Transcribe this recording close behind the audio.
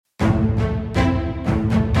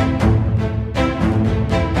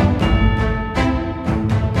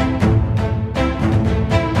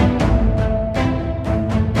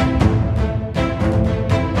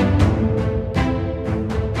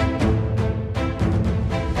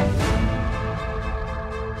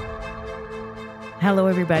Hello,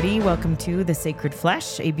 everybody. Welcome to The Sacred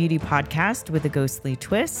Flesh, a beauty podcast with a ghostly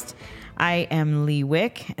twist. I am Leigh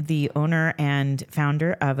Wick, the owner and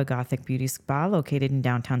founder of a Gothic beauty spa located in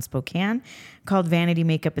downtown Spokane called Vanity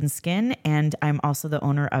Makeup and Skin. And I'm also the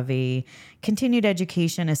owner of a continued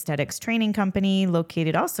education aesthetics training company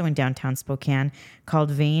located also in downtown Spokane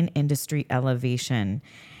called Vein Industry Elevation.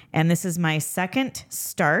 And this is my second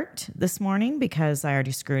start this morning because I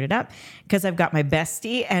already screwed it up because I've got my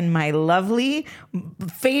bestie and my lovely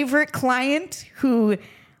favorite client who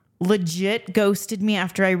legit ghosted me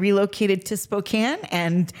after I relocated to Spokane,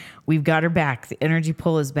 and we've got her back. The energy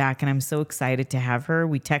pull is back, and I'm so excited to have her.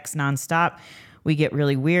 We text nonstop. We get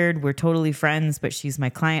really weird. We're totally friends, but she's my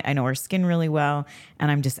client. I know her skin really well,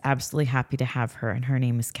 and I'm just absolutely happy to have her. And her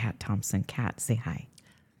name is Kat Thompson. Kat, say hi.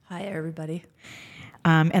 Hi, everybody.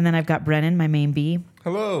 And then I've got Brennan, my main bee.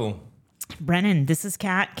 Hello. Brennan, this is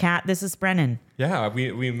Kat. Kat, this is Brennan. Yeah,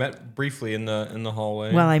 we met briefly in the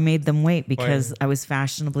hallway. Well, I made them wait because I was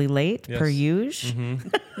fashionably late, Yes. per usual.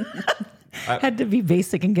 Mm-hmm. Had to be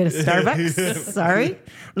basic and get a Starbucks. Sorry,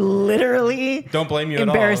 literally. Don't blame you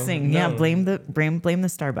embarrassing. at all. Yeah, No. blame the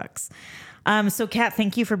Starbucks. So, Kat,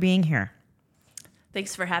 thank you for being here.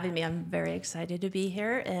 Thanks for having me. I'm very excited to be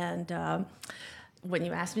here. And when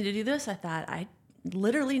you asked me to do this, I thought I'm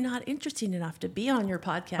literally not interesting enough to be on your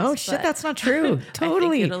podcast. Oh, shit, that's not true.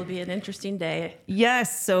 Totally. I think it'll be an interesting day.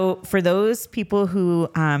 Yes. So for those people who,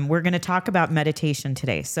 we're going to talk about meditation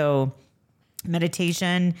today. So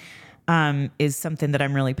meditation is something that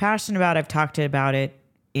I'm really passionate about. I've talked about it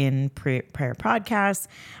in prior podcasts.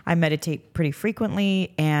 I meditate pretty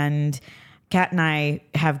frequently, and Kat and I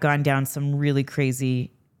have gone down some really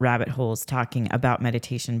crazy rabbit holes talking about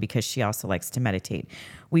meditation because she also likes to meditate.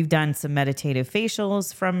 We've done some meditative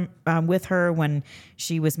facials with her when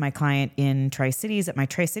she was my client in Tri-Cities at my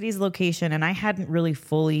Tri-Cities location, and I hadn't really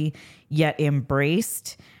fully yet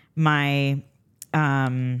embraced my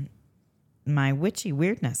my witchy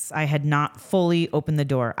weirdness. I had not fully opened the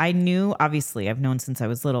door. I knew, obviously, I've known since I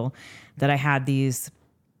was little that I had these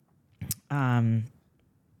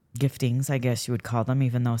giftings, I guess you would call them,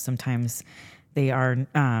 even though sometimes they are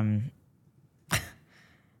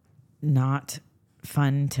not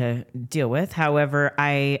fun to deal with. However,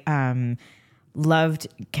 I loved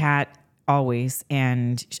Kat always,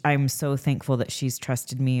 and I'm so thankful that she's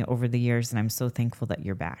trusted me over the years, and I'm so thankful that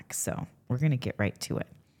you're back. So we're going to get right to it.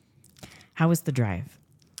 How was the drive?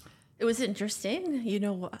 It was interesting. You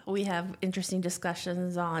know, we have interesting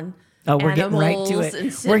discussions on we're getting right to it.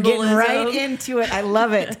 We're getting right into it. I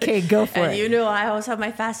love it. Okay, go for and it. you know, I always have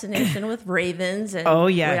my fascination with ravens. And oh,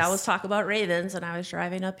 yes. We always talk about ravens. And I was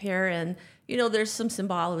driving up here, and, you know, there's some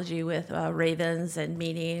symbology with ravens and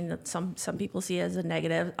meaning. Some people see it as a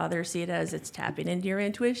negative. Others see it as it's tapping into your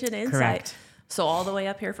intuition and insight. Correct. So all the way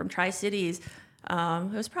up here from Tri-Cities, it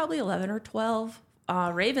was probably 11 or 12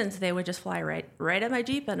 ravens. They would just fly right at my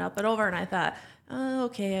Jeep and up and over. And I thought, oh,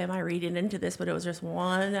 okay, am I reading into this? But it was just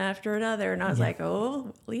one after another. And I was like,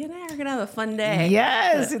 oh, Leigh and I are going to have a fun day.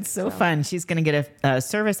 Yes, it's so fun. She's going to get a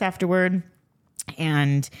service afterward.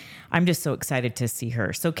 And I'm just so excited to see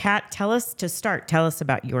her. So, Kat, tell us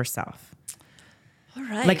about yourself. All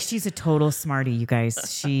right. Like, she's a total smarty, you guys.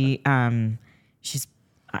 She's, well,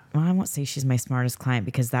 I won't say she's my smartest client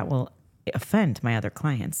because that will offend my other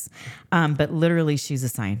clients. But literally, she's a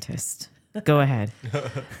scientist. Go ahead.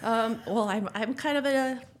 Well, I'm kind of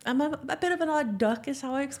I'm a bit of an odd duck, is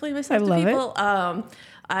how I explain myself to people.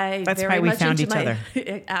 That's why we found each other.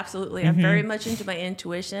 Absolutely, I'm very much into my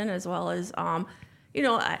intuition as well as, you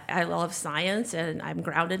know, I love science and I'm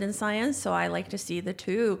grounded in science, so I like to see the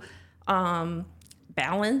two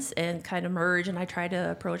balance and kind of merge. And I try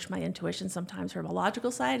to approach my intuition sometimes from a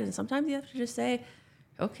logical side, and sometimes you have to just say,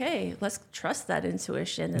 okay, let's trust that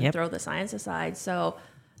intuition and throw the science aside. So.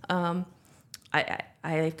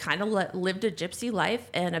 I kind of lived a gypsy life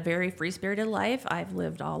and a very free-spirited life. I've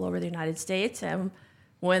lived all over the United States, and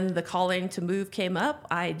when the calling to move came up,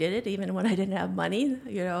 I did it even when I didn't have money,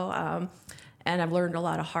 you know, and I've learned a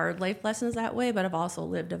lot of hard life lessons that way, but I've also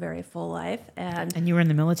lived a very full life. And you were in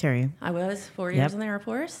the military. I was 4 years in the Air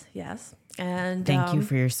Force, yes. And thank you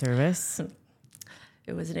for your service.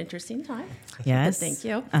 It was an interesting time. Yes. Thank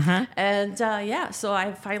you. Uh-huh. And so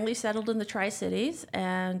I finally settled in the Tri-Cities,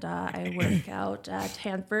 and I work out at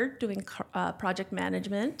Hanford doing project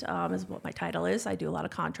management is what my title is. I do a lot of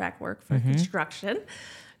contract work for construction.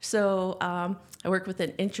 So I work with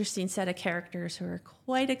an interesting set of characters who are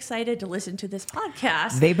quite excited to listen to this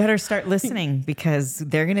podcast. They better start listening because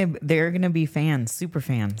they're gonna be fans, super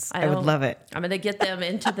fans. I would love it. I'm gonna get them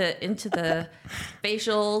into the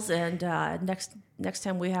facials, and next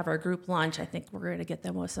time we have our group lunch, I think we're gonna get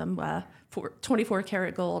them with some 24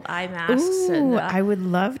 karat gold eye masks. Ooh, I would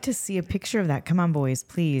love to see a picture of that. Come on, boys,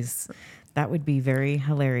 please. That would be very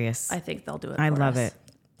hilarious. I think they'll do it. I love us. it.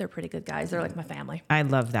 They're pretty good guys. They're like my family. I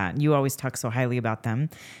love that. You always talk so highly about them.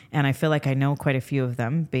 And I feel like I know quite a few of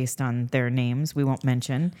them based on their names we won't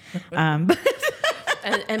mention.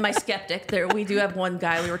 And my skeptic, we do have one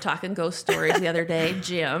guy, we were talking ghost stories the other day,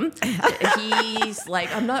 Jim. He's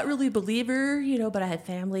like, I'm not really a believer, but I had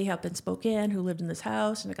family up in Spokane who lived in this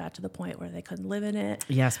house, and it got to the point where they couldn't live in it.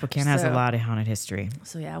 Yeah, Spokane has a lot of haunted history.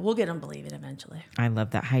 So yeah, we'll get them believing eventually. I love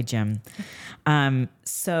that. Hi, Jim.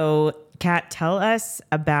 So Kat, tell us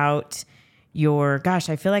about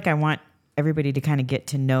I feel like I want everybody to kind of get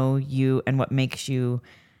to know you and what makes you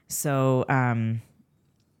so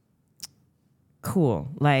cool.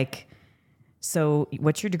 Like, so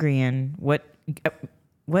what's your degree in? What,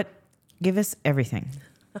 give us everything.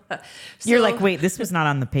 You're like, wait, this was not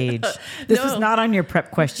on the page. This was not on your prep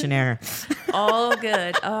questionnaire. All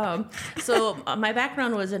good. So my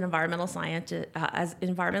background was in environmental science,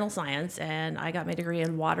 and I got my degree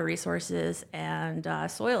in water resources and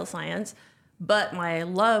soil science. But my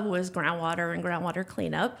love was groundwater and groundwater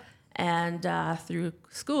cleanup. And through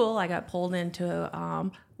school, I got pulled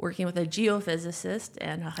into working with a geophysicist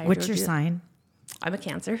and a What's your sign? I'm a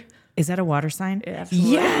Cancer. Is that a water sign? Yeah,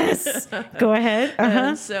 absolutely. Yes. Go ahead.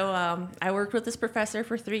 And so I worked with this professor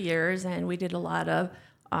for 3 years, and we did a lot of,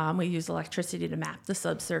 we used electricity to map the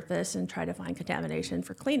subsurface and try to find contamination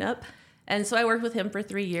for cleanup. And so I worked with him for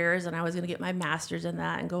 3 years, and I was going to get my master's in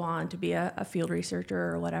that and go on to be a field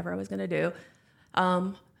researcher or whatever I was going to do.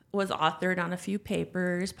 Was authored on a few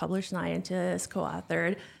papers, published scientists,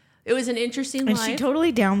 co-authored. It was an interesting life. And she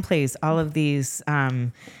totally downplays all of these.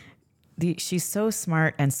 She's so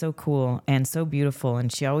smart and so cool and so beautiful,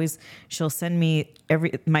 and she'll send me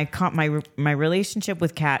my relationship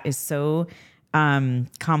with Kat is so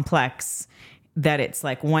complex that it's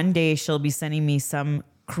like one day she'll be sending me some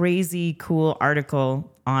crazy cool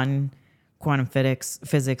article on quantum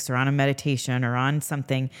physics or on a meditation or on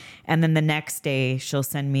something, and then the next day she'll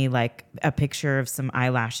send me like a picture of some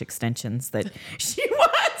eyelash extensions that she wants.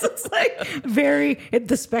 It's like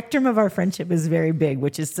the spectrum of our friendship is very big,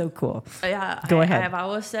 which is so cool. Yeah, Go ahead. I've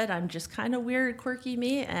always said I'm just kind of weird, quirky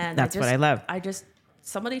me, and that's what I love.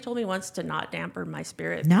 Somebody told me once to not dampen my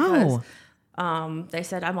spirit. No. Because, they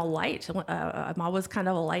said I'm a light. I'm always kind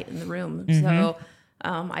of a light in the room. Mm-hmm. So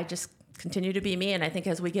I just continue to be me. And I think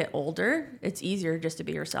as we get older, it's easier just to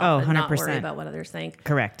be yourself and 100%. not worry about what others think.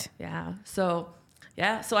 Correct. Yeah. So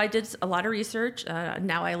I did a lot of research.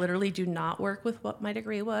 Now I literally do not work with what my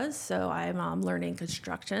degree was. So I'm learning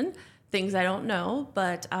construction, things I don't know,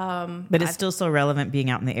 but it's still so relevant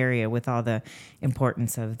being out in the area with all the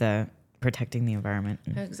importance of the protecting the environment.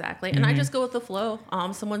 Exactly. And I just go with the flow.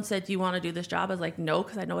 Someone said, do you want to do this job? I was like, no,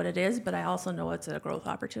 because I know what it is, but I also know it's a growth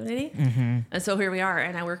opportunity. And so here we are.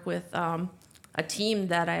 And I work with a team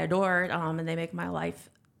that I adore, and they make my life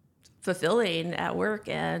fulfilling at work.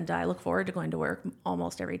 And I look forward to going to work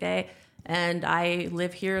almost every day. And I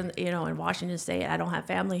live here, in Washington State. I don't have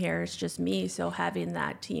family here. It's just me. So having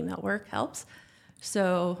that team at work helps.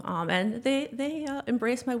 So, and they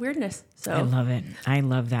embrace my weirdness. So I love it. I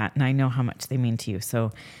love that. And I know how much they mean to you.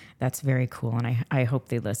 So that's very cool. And I hope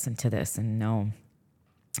they listen to this and know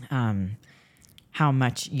how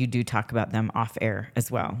much you do talk about them off air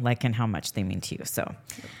as well, and how much they mean to you. So,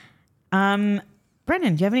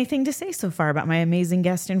 Brennan, do you have anything to say so far about my amazing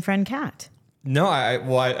guest and friend, Kat? No,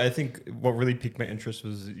 I think what really piqued my interest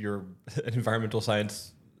was your environmental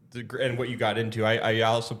science and what you got into. I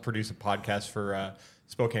also produce a podcast for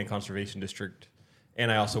Spokane Conservation District,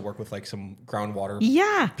 and I also work with some groundwater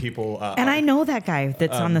people. And I know that guy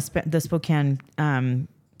that's on the Spokane.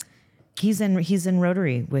 He's in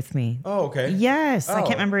Rotary with me. Oh, okay. Yes, I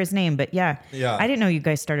can't remember his name, but yeah. I didn't know you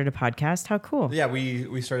guys started a podcast. How cool! Yeah,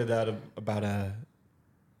 we started that about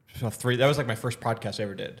 3. That was my first podcast I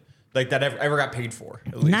ever did. That ever got paid for.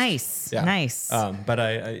 At least. Nice, yeah. Nice. But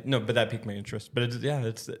but that piqued my interest. But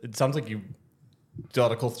it sounds like you do a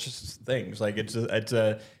lot of cool things. I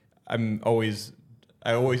thought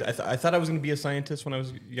I was going to be a scientist when I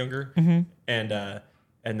was younger, and I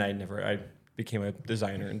became a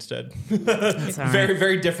designer instead. That's all Very, right.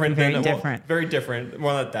 very different. Very than, different. Well, very different.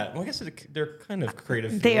 Well, not that. Well, I guess they're kind of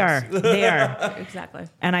creative. They are. fields. They are. Exactly.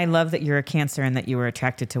 And I love that you're a Cancer and that you were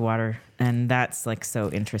attracted to water. And that's like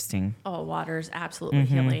so interesting. Oh, water is absolutely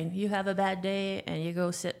healing. You have a bad day and you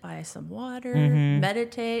go sit by some water,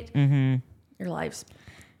 meditate, your life's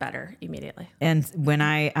better immediately. And when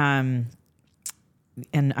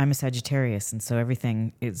and I'm a Sagittarius, and so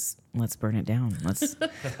everything is, let's burn it down.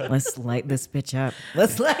 Let's light this bitch up.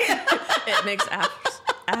 Let's light It makes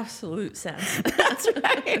absolute sense. That's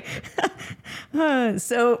right.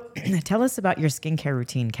 So tell us about your skincare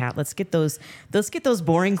routine, Kat. Let's get those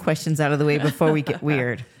boring questions out of the way before we get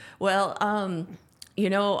weird. Well,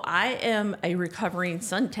 I am a recovering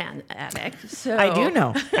suntan addict. So I do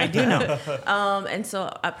know. And so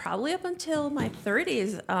probably up until my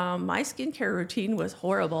 30s, my skincare routine was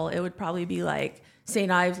horrible. It would probably be like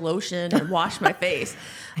St. Ives lotion and wash my face.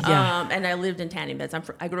 Yeah. And I lived in tanning beds.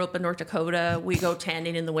 I grew up in North Dakota. We go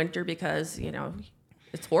tanning in the winter because,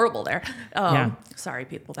 it's horrible there. Sorry,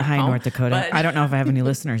 people back Hi, home. North Dakota. But I don't know if I have any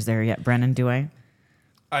listeners there yet. Brennan, do I?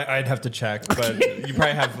 I'd have to check, but you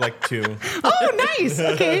probably have like 2. Oh, nice.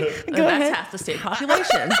 Okay, go that's ahead. half the state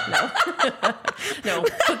population. No,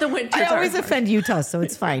 but the winters I always are offend Utah, so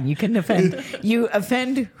it's fine. You can offend. You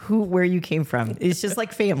offend where you came from. It's just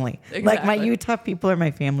like family. Like my Exactly. Utah people are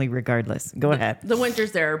my family, regardless. Go ahead. The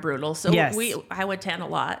winters there are brutal. So Yes. I would tan a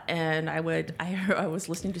lot, and I was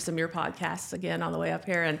listening to some of your podcasts again on the way up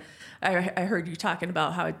here, and I heard you talking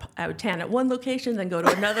about how I would tan at one location, then go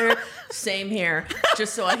to another. Same here,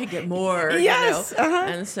 just so I could get more. Yes,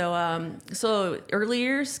 And so early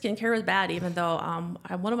years skincare was bad. Even though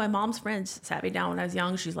one of my mom's friends sat me down when I was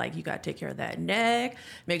young. She's like, "You got to take care of that neck.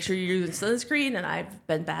 Make sure you're using sunscreen." And I've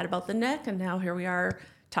been bad about the neck, and now here we are.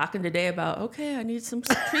 Talking today about, okay, I need some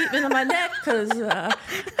treatment on my neck because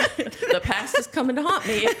the past is coming to haunt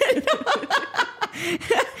me.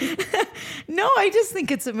 No, I just think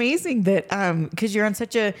it's amazing that because you're on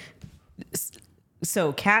such a.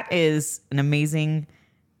 So Kat is an amazing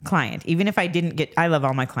client. Even if I love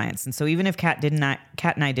all my clients, and so even if Kat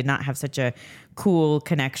and I did not have such a cool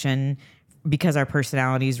connection because our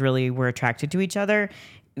personalities really were attracted to each other,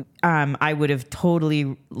 I would have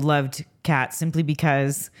totally loved Kat simply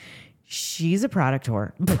because she's a product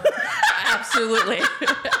whore. Absolutely.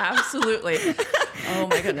 Oh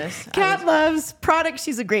my goodness. Kat loves products.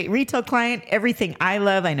 She's a great retail client. Everything I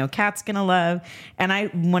love, I know Kat's gonna love.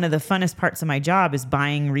 And one of the funnest parts of my job is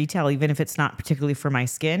buying retail, even if it's not particularly for my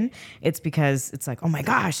skin. It's because it's like, oh my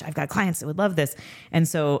gosh, I've got clients that would love this. And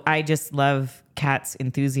so I just love Kat's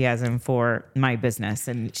enthusiasm for my business,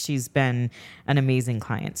 and she's been an amazing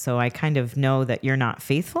client. So I kind of know that you're not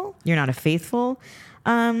faithful. You're not a faithful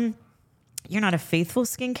skincare.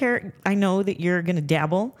 I know that you're going to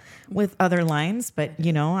dabble with other lines, but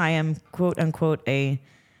I am quote unquote a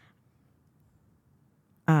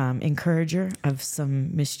encourager of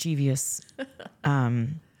some mischievous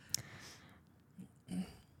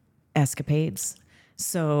escapades.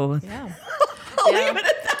 So Yeah. I'll leave it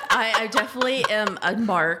at that. I definitely am a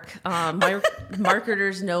mark. My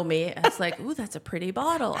marketers know me. It's like, ooh, that's a pretty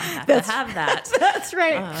bottle. I have to have that. That's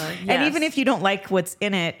right. And yes. even if you don't like what's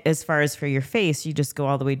in it, as far as for your face, you just go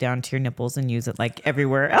all the way down to your nipples and use it like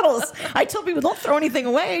everywhere else. I tell people, don't throw anything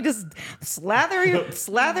away. Just slather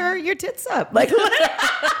your tits up. Like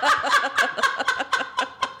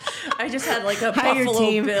I just had like a Hire Buffalo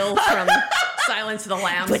team. Bill from Silence of the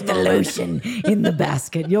Lambs. put the moment. lotion in the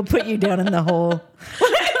basket. You'll put you down in the hole.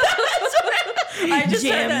 I just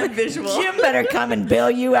had that visual. Jim better come and bail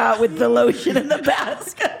you out with the lotion in the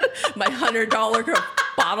basket. My $100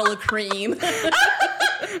 bottle of cream.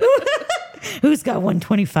 Who's got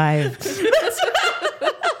 125?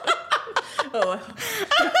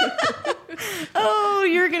 Oh,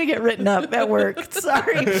 you're going to get written up at work.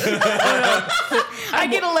 Sorry. I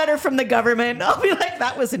get a letter from the government. I'll be like,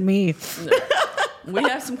 that wasn't me. We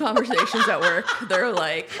have some conversations at work. They're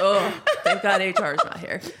like, oh, thank God HR's not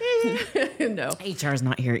here. No. HR's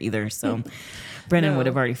not here either, so Brennan would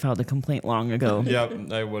have already filed a complaint long ago.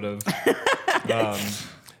 Yep, I would have.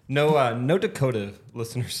 No Dakota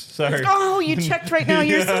listeners. Sorry. Oh, you checked right now.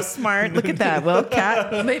 You're so smart. Look at that. Well,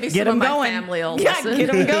 Kat, Maybe get some him of my going. family will Yeah, listen.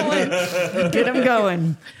 get him going. Get him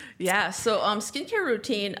going. Yeah. So skincare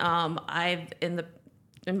routine.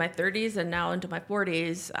 In my 30s and now into my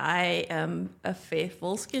 40s, I am a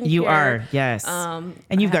faithful skincare. You are, yes. And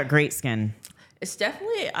you've got great skin. It's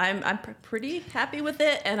definitely, I'm pretty happy with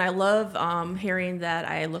it. And I love hearing that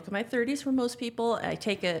I look at my 30s for most people. I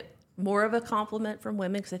take it more of a compliment from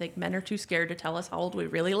women because I think men are too scared to tell us how old we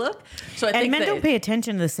really look. So I think And men that don't pay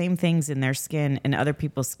attention to the same things in their skin and other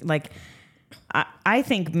people's, like, I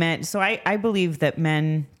think men. So I believe that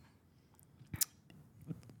men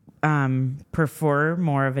prefer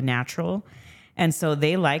more of a natural, and so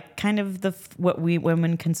they like kind of what we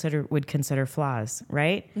women would consider flaws,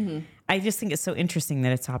 right? Mm-hmm. I just think it's so interesting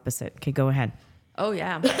that it's opposite. Okay, go ahead. Oh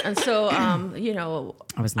yeah, and so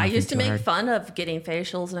I used to make fun of getting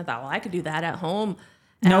facials, and I thought, well, I could do that at home.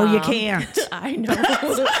 No, you can't. I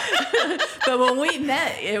know. But when we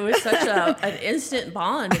met, it was such an instant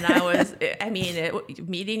bond. And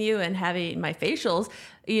meeting you and having my facials,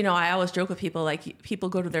 I always joke with people, like, people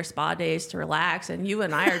go to their spa days to relax, and you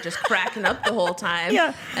and I are just cracking up the whole time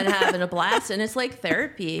and having a blast. And it's like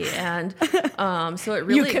therapy. And so it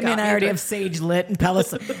really You come in, I already have sage lit and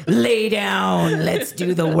Palace. Lay down. Let's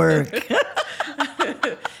do the work.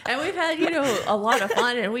 And we've had, a lot of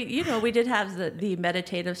fun, and we did have the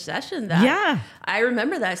meditative session. I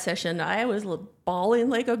remember that session. I was bawling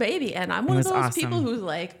like a baby, and I'm one of those people who's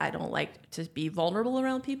like, I don't like to be vulnerable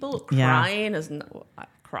around people. Crying was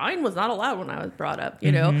not allowed when I was brought up,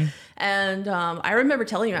 know. And I remember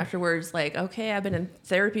telling you afterwards, like, okay, I've been in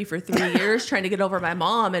therapy for 3 years trying to get over my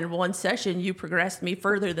mom, and one session you progressed me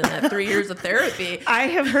further than that 3 years of therapy. I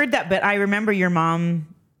have heard that, but I remember your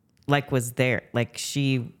mom was there,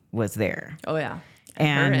 she was there. Oh yeah.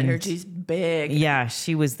 And her energy's big. Yeah,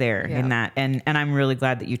 she was there in that. And I'm really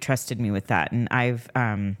glad that you trusted me with that. And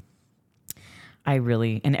and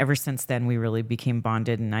ever since then we really became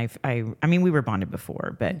bonded. And I mean, we were bonded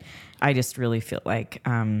before, but I just really feel like,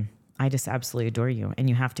 I just absolutely adore you, and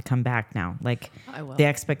you have to come back now. I will. The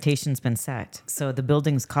expectation's been set. So the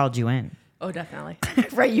building's called you in. Oh, definitely.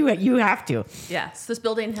 Right. You have to. Yes. This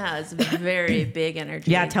building has very big energy.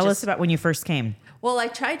 Yeah. Tell us about when you first came. Well, I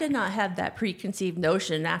tried to not have that preconceived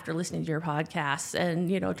notion after listening to your podcast and,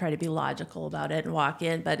 try to be logical about it and walk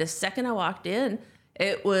in. But the second I walked in,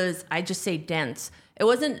 it was, I just say dense. It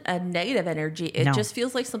wasn't a negative energy. It just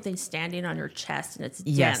feels like something standing on your chest, and it's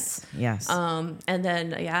dense. Yes. And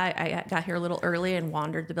then, I got here a little early and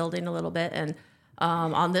wandered the building a little bit, and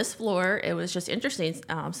on this floor, it was just interesting.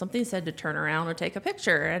 Something said to turn around or take a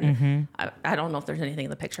picture. And I don't know if there's anything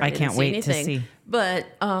in the picture. I can't wait to see. But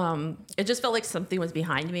it just felt like something was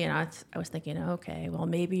behind me. And I was thinking, okay, well,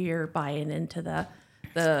 maybe you're buying into the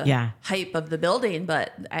hype of the building.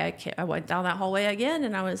 But I went down that hallway again,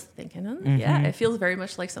 and I was thinking, it feels very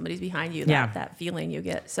much like somebody's behind you, that feeling you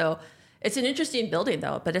get. So it's an interesting building,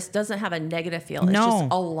 though, but it doesn't have a negative feel. It's just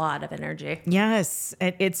a lot of energy. Yes.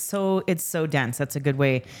 It's so dense. That's a good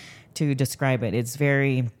way to describe it. It's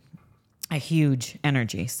a huge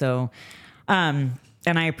energy. So, and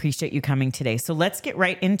I appreciate you coming today. So let's get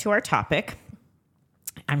right into our topic.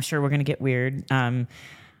 I'm sure we're going to get weird.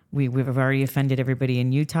 We've already offended everybody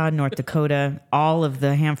in Utah, North Dakota, all of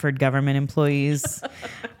the Hanford government employees.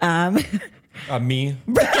 Me.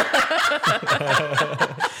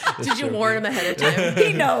 Did you warn him ahead of time?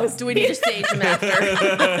 He knows. Do we need to stage him after?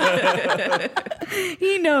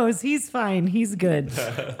 He knows. He's fine. He's good.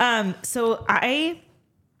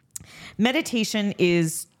 Meditation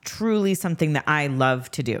is truly something that I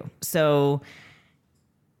love to do. So,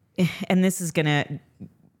 and this is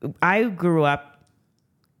I grew up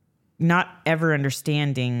not ever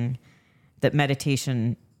understanding that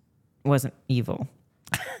meditation wasn't evil.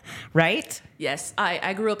 Right? Yes,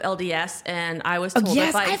 I grew up LDS, and I was told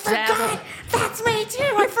I forgot. That's me too.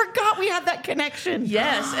 I forgot we had that connection.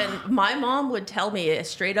 Yes, and my mom would tell me it's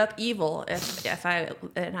straight up evil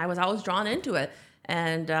and I was always drawn into it.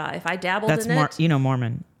 And if I dabbled in it,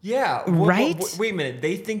 Mormon. Yeah. Right? Wait a minute.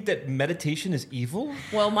 They think that meditation is evil?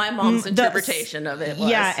 Well, my mom's interpretation of it was.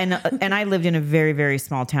 Yeah, and I lived in a very, very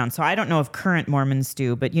small town. So I don't know if current Mormons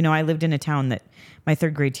do, but, I lived in a town that my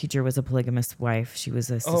third grade teacher was a polygamous wife. She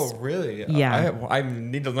was a... Oh, really? Yeah. I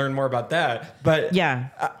need to learn more about that. But yeah.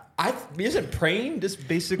 Isn't praying just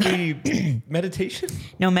basically meditation?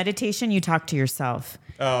 No, meditation, you talk to yourself.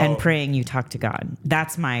 Oh. And praying, you talk to God.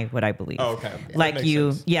 That's what I believe. Oh, okay.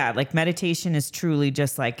 Like meditation is truly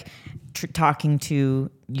just like talking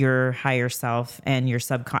to your higher self and your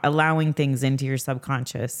allowing things into your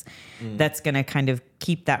subconscious. That's going to kind of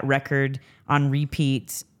keep that record on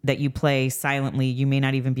repeat that you play silently. You may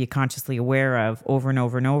not even be consciously aware of over and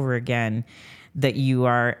over and over again, that you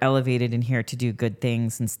are elevated in here to do good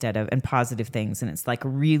things and positive things. And it's like a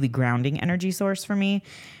really grounding energy source for me.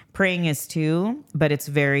 Praying is too, but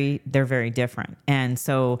they're very different. And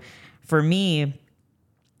so for me,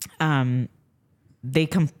 they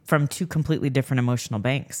come from two completely different emotional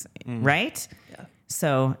banks, right? Yeah.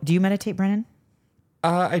 So do you meditate, Brennan?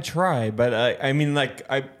 I try, but I mean,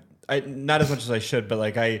 I not as much as I should,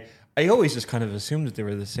 but I always just kind of assumed that they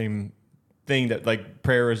were the same thing that like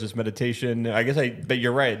prayer is just meditation. But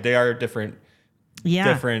you're right. They are different.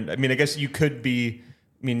 Yeah. Different. I mean, I guess you could be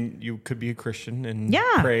a Christian and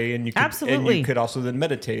pray, and you could, absolutely. and you could also then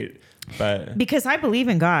meditate. But because I believe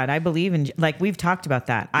in God, I believe in, like we've talked about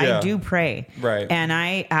that. I do pray. Right. And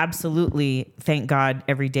I absolutely thank God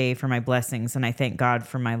every day for my blessings, and I thank God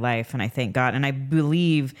for my life, and I thank God. And I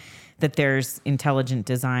believe that there's intelligent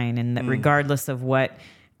design, and that regardless of what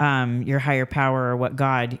your higher power or what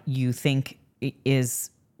God you think is,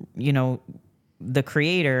 the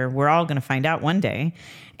creator, we're all going to find out one day.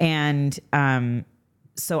 And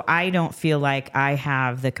so I don't feel like I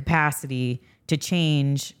have the capacity to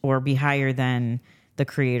change or be higher than the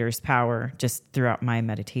creator's power just throughout my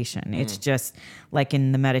meditation. It's just like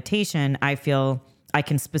in the meditation, I feel I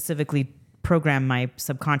can specifically program my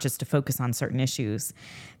subconscious to focus on certain issues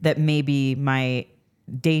that maybe my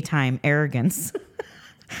daytime arrogance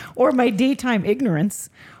or my daytime ignorance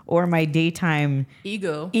or my daytime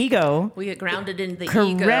ego. We get grounded in the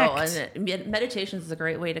Correct. ego, and meditation is a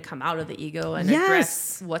great way to come out of the ego and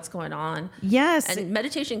address what's going on. Yes. And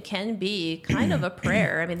meditation can be kind of a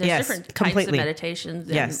prayer. I mean, there's different types of meditations.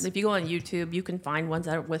 And if you go on YouTube, you can find ones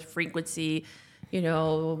that are with frequency,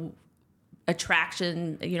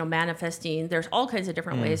 attraction, manifesting. There's all kinds of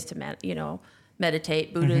different ways to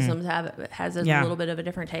meditate. Buddhism has a little bit of a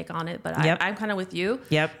different take on it, but I'm kind of with you.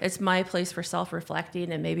 Yep. It's my place for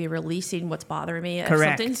self-reflecting and maybe releasing what's bothering me. Correct.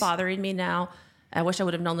 If something's bothering me now, I wish I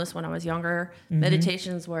would have known this when I was younger.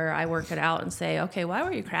 Meditations where I work it out and say, okay, why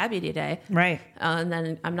were you crabby today? Right. And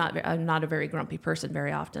then I'm not a very grumpy person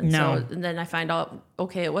very often. No. So and then I find out,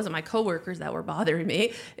 okay, it wasn't my coworkers that were bothering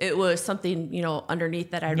me. It was something,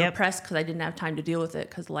 underneath that I repressed because I didn't have time to deal with it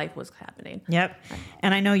because life was happening. Yep.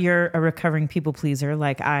 And I know you're a recovering people pleaser.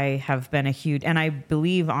 Like I have been and I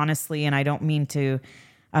believe honestly, and I don't mean to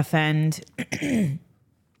offend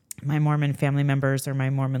my Mormon family members or my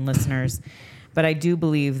Mormon listeners, but I do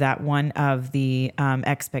believe that one of the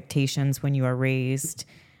expectations when you are raised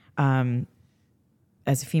as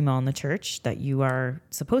a female in the church, that you are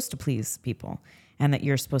supposed to please people and that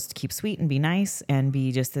you're supposed to keep sweet and be nice and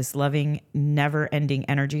be just this loving, never-ending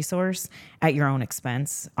energy source at your own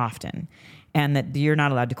expense often. And that you're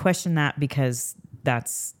not allowed to question that because the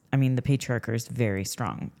patriarchy is very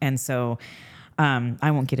strong. And so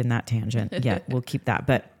I won't get in that tangent yet. We'll keep that.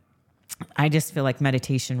 But I just feel like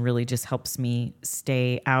meditation really just helps me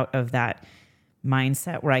stay out of that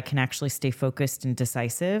mindset where I can actually stay focused and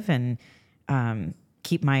decisive and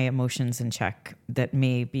keep my emotions in check that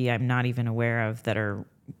maybe I'm not even aware of that are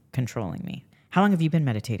controlling me. How long have you been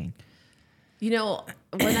meditating?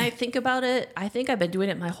 When I think about it, I think I've been doing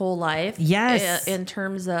it my whole life. Yes. In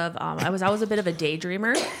terms of, I was a bit of a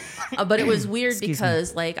daydreamer, but it was weird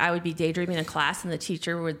because like I would be daydreaming in class and the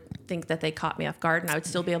teacher would think that they caught me off guard and I would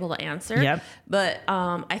still be able to answer. Yep. But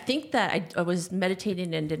I think that I was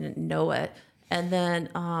meditating and didn't know it. And then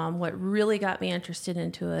what really got me interested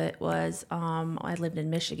into it was I lived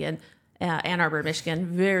in Michigan. Ann Arbor, Michigan,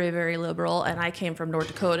 very, very liberal. And I came from North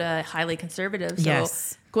Dakota, highly conservative. So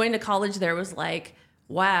going to college there was like,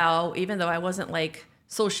 wow, even though I wasn't like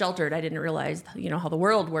so sheltered, I didn't realize, how the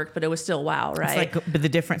world worked, but it was still wow, right? It's like the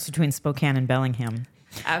difference between Spokane and Bellingham.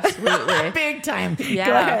 Absolutely. Big time. Yeah.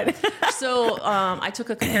 Go ahead. So I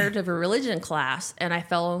took a comparative religion class and I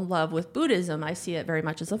fell in love with Buddhism. I see it very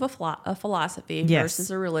much as a philosophy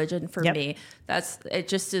versus a religion for me.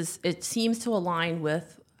 It seems to align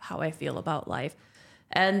with how I feel about life.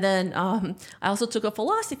 And then I also took a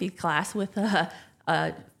philosophy class with a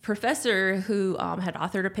professor who had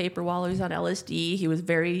authored a paper while he was on LSD. He was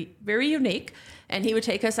very, very unique. And he would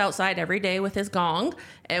take us outside every day with his gong.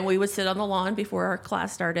 And we would sit on the lawn before our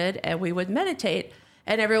class started and we would meditate.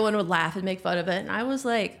 And everyone would laugh and make fun of it. And I was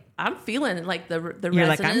like, I'm feeling like the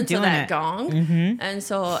resonance of that gong. Mm-hmm. And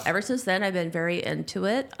so ever since then, I've been very into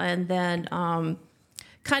it. And then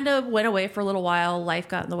kind of went away for a little while. Life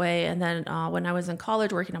got in the way. And then when I was in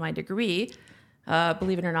college working on my degree,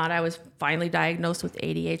 believe it or not, I was finally diagnosed with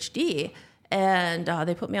ADHD. And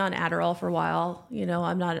they put me on Adderall for a while.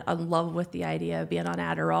 I'm not in love with the idea of being on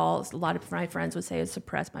Adderall. A lot of my friends would say it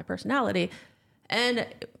suppressed my personality. And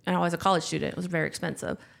I was a college student. It was very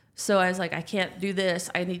expensive. So I was like, I can't do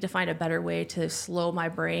this. I need to find a better way to slow my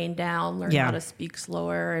brain down, learn how to speak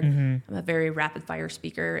slower. And I'm a very rapid fire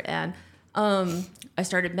speaker. And I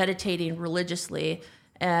started meditating religiously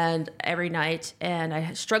and every night, and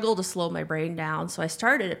I struggled to slow my brain down. So I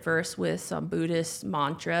started at first with some Buddhist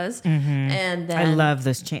mantras, and then I love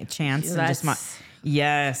those chants and just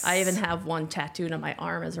yes. I even have one tattooed on my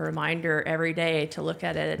arm as a reminder every day to look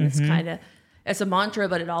at it. And it's a mantra,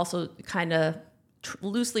 but it also kind of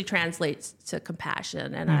loosely translates to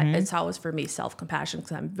compassion. And it's always for me self-compassion,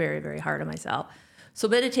 because I'm very, very hard on myself. So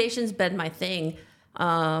meditation's been my thing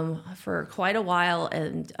for quite a while.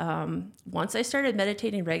 And once I started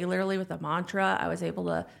meditating regularly with a mantra, I was able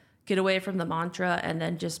to get away from the mantra and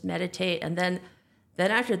then just meditate. And then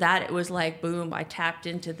after that, it was like, boom, I tapped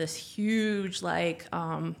into this huge, like,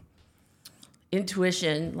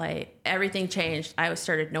 intuition, like everything changed. I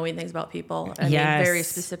started knowing things about people, and very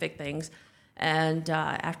specific things. And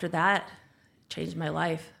after that, it changed my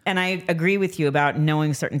life. And I agree with you about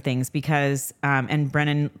knowing certain things because, and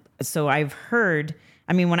Brennan, so I've heard,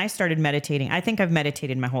 I mean, when I started meditating, I think I've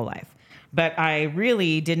meditated my whole life, but I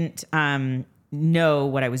really didn't know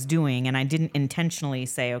what I was doing. And I didn't intentionally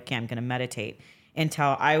say, okay, I'm going to meditate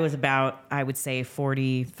until I was about, I would say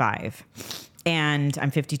 45, and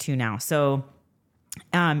I'm 52 now. So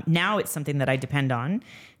now it's something that I depend on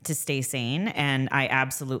to stay sane, and I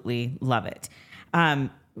absolutely love it.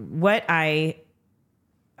 What I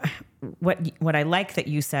like that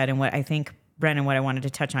you said, and what I think, Brennan, what I wanted to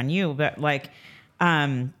touch on you, but like,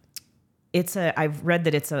 I've read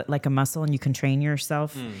that it's like a muscle and you can train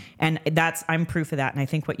yourself. And I'm proof of that. And I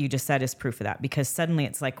think what you just said is proof of that, because suddenly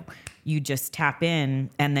it's like you just tap in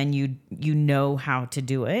and then you know how to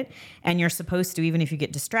do it. And you're supposed to, even if you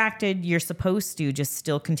get distracted, you're supposed to just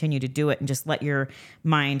still continue to do it and just let your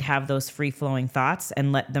mind have those free flowing thoughts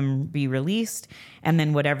and let them be released. And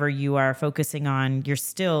then whatever you are focusing on, you're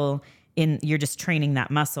just training that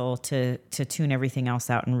muscle to tune everything else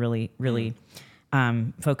out and really, really,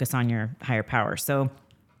 focus on your higher power. So,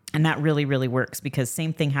 and that really, really works, because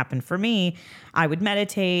same thing happened for me. I would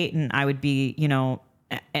meditate and I would be,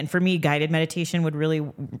 and for me, guided meditation would really,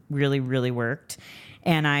 really, really worked.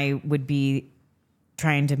 And I would be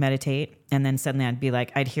trying to meditate, and then suddenly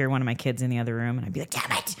I'd hear one of my kids in the other room, and I'd be like,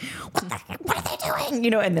 damn it, what are they doing?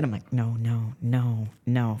 And then I'm like, no,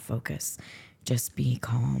 focus. Just be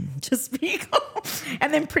calm. Just be calm.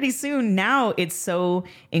 And then pretty soon, now it's so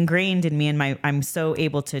ingrained in me, and I'm so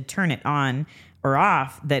able to turn it on or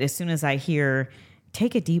off that as soon as I hear,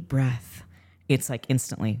 take a deep breath, it's like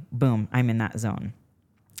instantly, boom, I'm in that zone.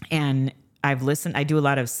 And I do a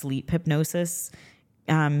lot of sleep hypnosis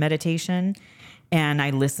meditation, and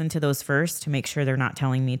I listen to those first to make sure they're not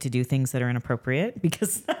telling me to do things that are inappropriate,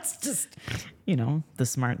 because that's just, the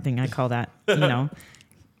smart thing. I call that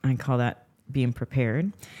being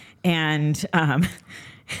prepared. And right,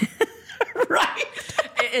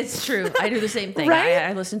 it's true. I do the same thing. Right?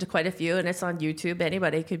 I listen to quite a few, and it's on YouTube.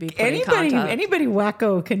 Anybody could be putting content. Anybody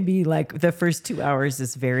wacko can be like, the first 2 hours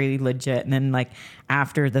is very legit, and then like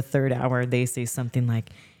after the third hour they say something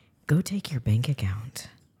like, go take your bank account.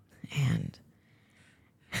 And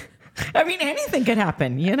I mean, anything could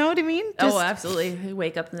happen. You know what I mean? Absolutely. You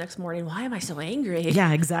wake up the next morning, why am I so angry?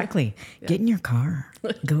 Yeah, exactly. Yeah. Get in your car.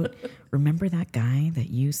 Go. Remember that guy that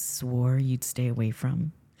you swore you'd stay away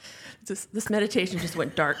from? This meditation just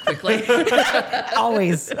went dark quickly.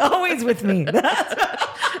 always with me. Burn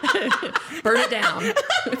it down.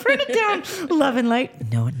 Burn it down. Love and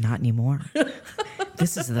light. No, not anymore.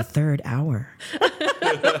 This is the third hour.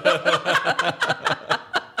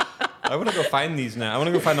 I want to go find these now. I want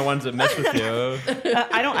to go find the ones that mess with you.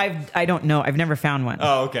 I don't know. I've never found one.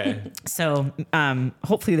 Oh, okay. So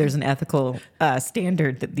hopefully there's an ethical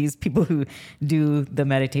standard that these people who do the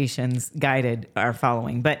meditations guided are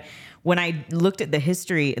following. But when I looked at the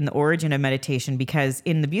history and the origin of meditation, because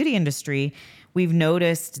in the beauty industry, we've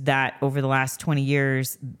noticed that over the last 20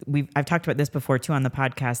 years, I've talked about this before too on the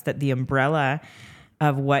podcast, that the umbrella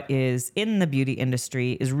of what is in the beauty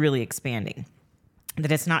industry is really expanding. That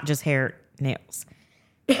it's not just hair, nails.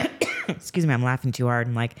 Excuse me, I'm laughing too hard.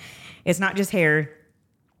 I'm like, it's not just hair,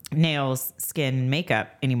 nails, skin,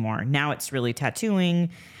 makeup anymore. Now it's really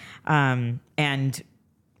tattooing, and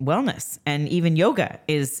wellness, and even yoga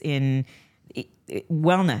is in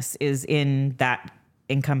wellness is in that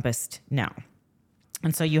encompassed now.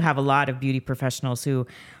 And so you have a lot of beauty professionals who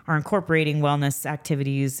are incorporating wellness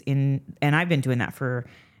activities in, and I've been doing that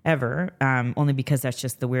forever, only because that's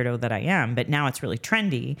just the weirdo that I am. But now it's really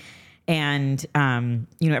trendy. And,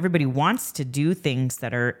 everybody wants to do things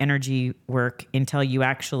that are energy work until you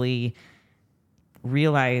actually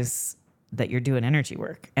realize that you're doing energy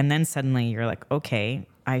work. And then suddenly you're like, okay,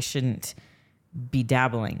 I shouldn't be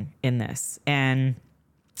dabbling in this. And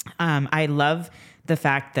I love the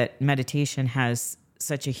fact that meditation has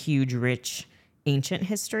such a huge, rich, ancient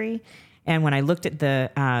history. And when I looked at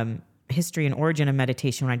the history and origin of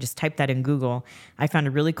meditation, when I just typed that in Google, I found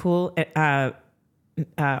a really cool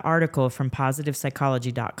article from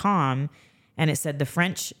positivepsychology.com. And it said the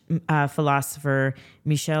French philosopher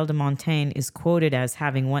Michel de Montaigne is quoted as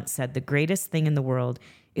having once said, the greatest thing in the world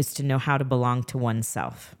is to know how to belong to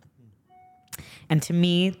oneself. And to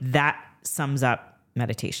me, that sums up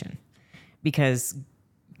meditation, because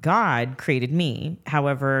God created me.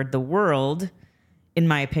 However, the world, in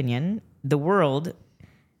my opinion, the world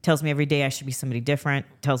tells me every day I should be somebody different,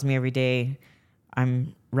 tells me every day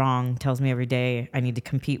I'm wrong, tells me every day I need to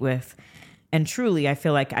compete with. And truly, I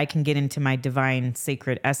feel like I can get into my divine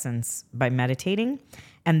sacred essence by meditating.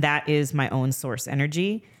 And that is my own source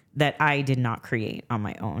energy that I did not create on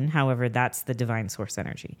my own. However, that's the divine source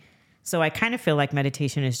energy. So I kind of feel like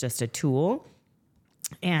meditation is just a tool.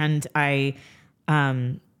 And I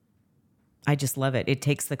just love it. It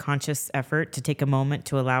takes the conscious effort to take a moment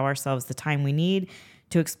to allow ourselves the time we need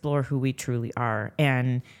to explore who we truly are.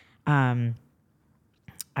 And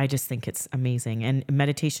I just think it's amazing. And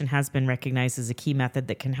meditation has been recognized as a key method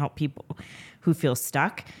that can help people who feel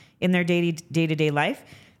stuck in their day-to-day life.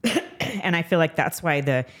 And I feel like that's why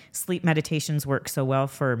the sleep meditations work so well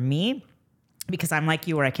for me, because I'm like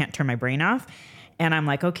you, where I can't turn my brain off. And I'm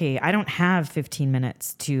like, okay, I don't have 15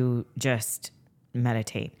 minutes to just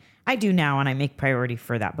meditate. I do now, and I make priority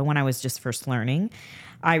for that. But when I was just first learning,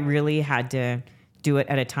 I really had to do it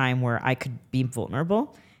at a time where I could be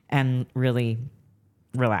vulnerable and really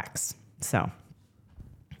relax. So,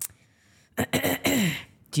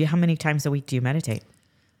 how many times a week do you meditate?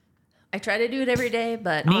 I try to do it every day,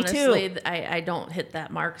 but Me honestly, too. I don't hit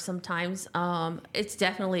that mark sometimes. It's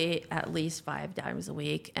definitely at least 5 times a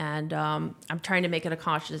week. And I'm trying to make it a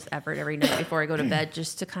conscious effort every night before I go to bed,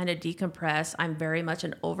 just to kind of decompress. I'm very much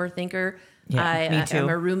an overthinker. Yeah, me too. I'm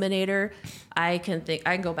a ruminator. I can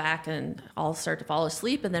go back and I'll start to fall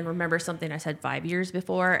asleep and then remember something I said 5 years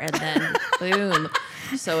before, and then boom.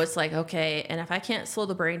 So it's like, okay. And if I can't slow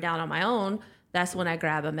the brain down on my own, that's when I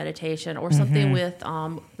grab a meditation or something with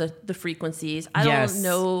the frequencies. I don't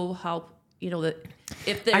know how,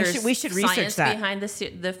 if there's we should science research that behind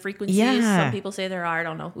the frequencies. Yeah. Some people say there are. I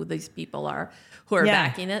don't know who these people are who are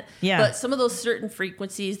backing it. Yeah. But some of those certain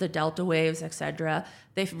frequencies, the delta waves, etc.,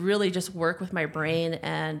 they really just work with my brain,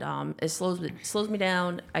 and it slows me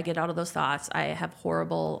down. I get out of those thoughts. I have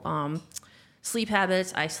horrible sleep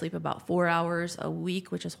habits. I sleep about 4 hours a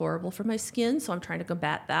week, which is horrible for my skin. So I'm trying to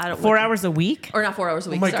combat that. 4 hours a week? Or not 4 hours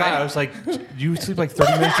a week. Oh my sorry. God. I was like, you sleep like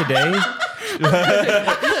 30 minutes a day?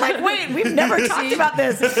 Like, wait, we've never talked about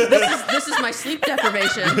this. This is my sleep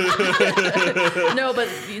deprivation. No, but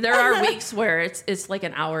there are weeks where it's like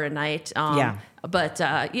an hour a night. But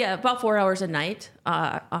about 4 hours a night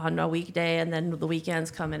on a weekday, and then the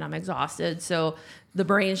weekends come and I'm exhausted. So the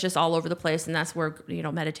brain's just all over the place, and that's where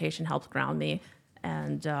meditation helps ground me.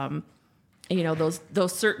 And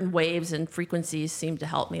those certain waves and frequencies seem to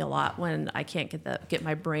help me a lot when I can't get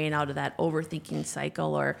my brain out of that overthinking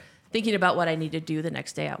cycle or thinking about what I need to do the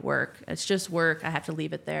next day at work. It's just work. I have to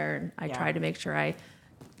leave it there, and I try to make sure I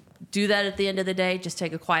do that at the end of the day. Just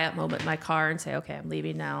take a quiet moment in my car and say, okay, I'm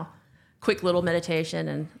leaving now. Quick little meditation,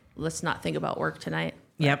 and let's not think about work tonight.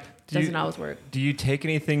 Yep. Doesn't always work. Do you take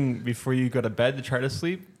anything before you go to bed to try to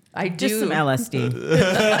sleep? I do. Just some LSD.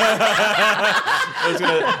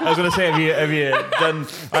 I was gonna say, have you done?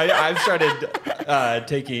 I've started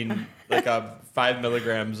taking like 5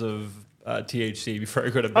 milligrams of THC before I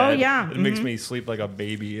go to bed. Oh, yeah. It makes me sleep like a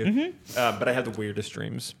baby. But I have the weirdest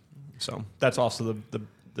dreams, so that's also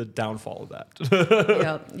the downfall of that.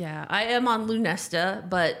 Yeah. I am on Lunesta,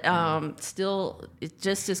 but still, it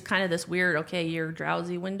just is kind of this weird, okay, you're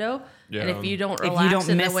drowsy window. Yeah. And if you don't relax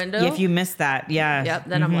in the window. If you miss that, yeah. Yep.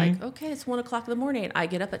 Then I'm like, okay, it's 1 o'clock in the morning. I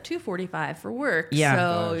get up at 2:45 for work. Yeah.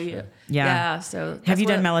 So, yeah. So have you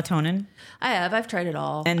done melatonin? I have. I've tried it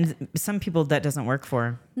all. And some people that doesn't work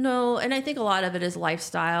for. No. And I think a lot of it is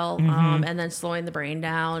lifestyle, and then slowing the brain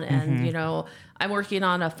down. And, I'm working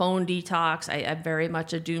on a phone detox. I'm very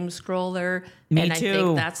much a doom scroller. Me and too. I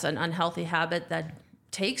think that's an unhealthy habit that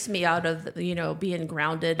takes me out of, being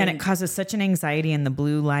grounded. And it causes such an anxiety, and the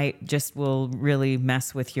blue light just will really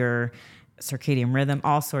mess with your circadian rhythm,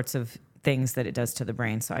 all sorts of things that it does to the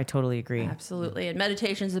brain. So I totally agree. Absolutely. And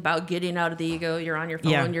meditation is about getting out of the ego. You're on your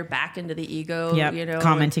phone, you're back into the ego,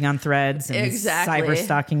 commenting on threads and cyber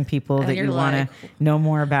stalking people and that you want to know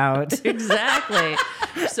more about. Exactly.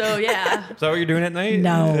 So, yeah. Is that what you're doing at night?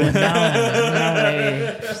 No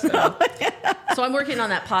way. So I'm working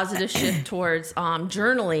on that positive shift towards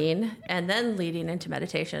journaling and then leading into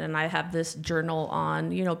meditation. And I have this journal on,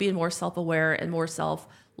 being more self-aware and more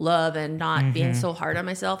self-love and not being so hard on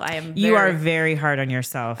myself. You are very hard on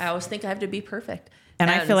yourself. I always think I have to be perfect. And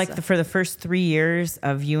I feel like for the first 3 years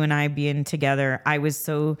of you and I being together, I was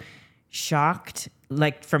so shocked,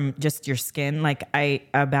 like from just your skin, like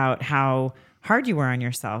about how hard you were on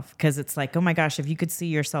yourself. Cause it's like, oh my gosh, if you could see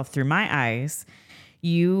yourself through my eyes,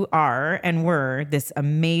 you are and were this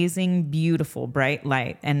amazing, beautiful, bright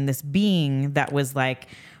light. And this being that was like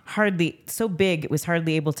hardly so big, it was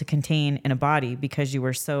hardly able to contain in a body because you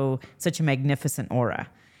were such a magnificent aura.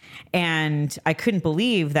 And I couldn't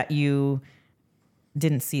believe that you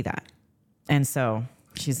didn't see that. And so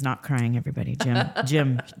she's not crying, everybody.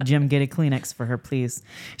 Jim, get a Kleenex for her, please.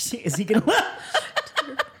 Is he going to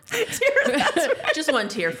Just one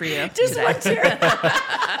tear for you. Just one tear.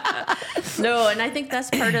 No, and I think that's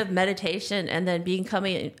part of meditation, and then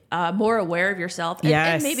becoming more aware of yourself.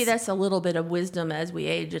 And maybe that's a little bit of wisdom as we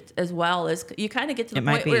age as well. As you kind of get to the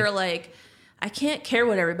point where you're like, I can't care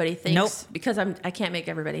what everybody thinks because I can't make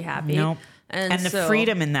everybody happy. Nope. And the so,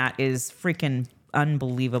 freedom in that is freaking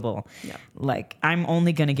unbelievable. Yep. Like, I'm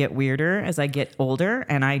only going to get weirder as I get older,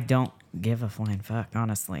 and I don't give a flying fuck,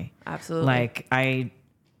 honestly. Absolutely. Like,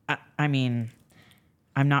 I mean,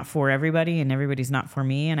 I'm not for everybody and everybody's not for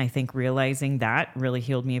me. And I think realizing that really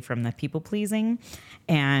healed me from the people pleasing.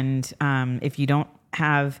 And if you don't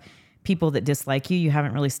have people that dislike you, you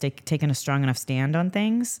haven't really taken a strong enough stand on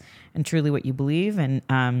things and truly what you believe.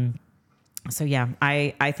 And so, yeah,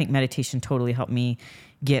 I think meditation totally helped me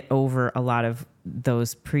get over a lot of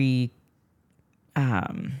those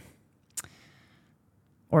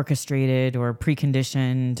orchestrated or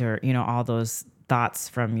preconditioned or, all those thoughts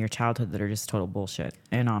from your childhood that are just total bullshit.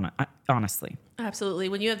 And honestly. Absolutely.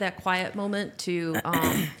 When you have that quiet moment to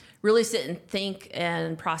really sit and think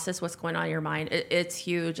and process what's going on in your mind, it's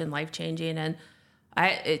huge and life-changing. And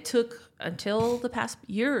it took until the past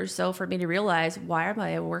year or so for me to realize, why am I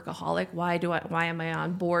a workaholic? Why am I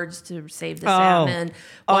on boards to save the salmon?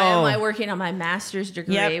 Why am I working on my master's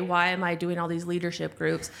degree? Yep. Why am I doing all these leadership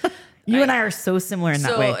groups? You and I are so similar in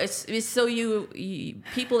that way. It's so you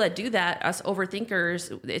people that do that, us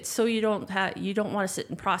overthinkers, it's so you don't want to sit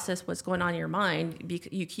and process what's going on in your mind.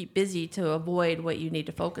 You keep busy to avoid what you need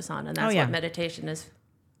to focus on, and that's what meditation is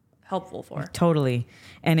helpful for. Totally.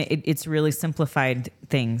 And it's really simplified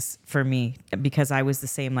things for me because I was the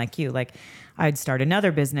same like you. Like, I'd start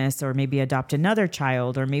another business or maybe adopt another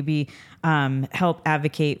child or maybe help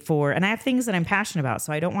advocate for, and I have things that I'm passionate about.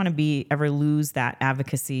 So I don't want to ever lose that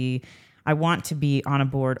advocacy. I want to be on a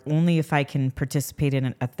board only if I can participate in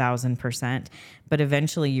it 1,000%. But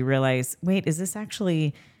eventually you realize, wait, is this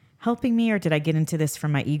actually helping me, or did I get into this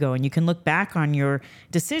from my ego? And you can look back on your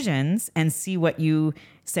decisions and see what you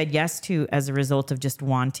said yes to as a result of just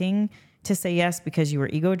wanting to say yes because you were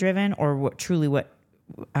ego driven, or what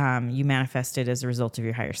you manifested as a result of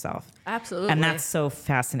your higher self. Absolutely. And that's so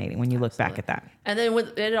fascinating when you look back at that. And then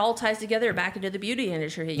when it all ties together back into the beauty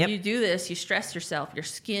industry. Yep. You do this, you stress yourself, your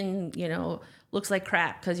skin, looks like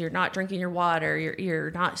crap because you're not drinking your water,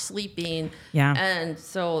 you're not sleeping. Yeah. And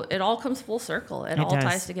so it all comes full circle. It all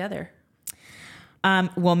ties together.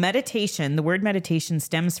 Well, meditation, the word meditation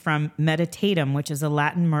stems from meditatum, which is a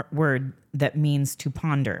Latin word that means to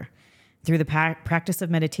ponder. Through the practice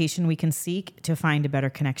of meditation, we can seek to find a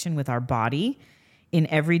better connection with our body in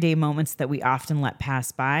everyday moments that we often let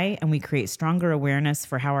pass by, and we create stronger awareness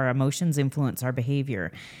for how our emotions influence our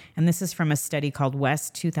behavior. And this is from a study called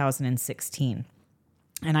West 2016.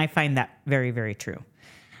 And I find that very, very true.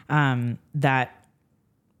 I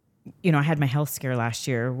had my health scare last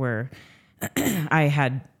year where I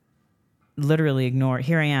had literally ignored,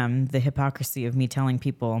 here I am, the hypocrisy of me telling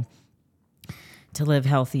people to live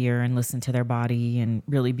healthier and listen to their body and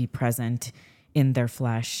really be present in their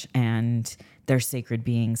flesh and their sacred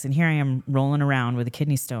beings. And here I am rolling around with a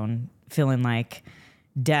kidney stone, feeling like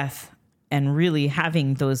death, and really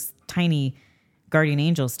having those tiny guardian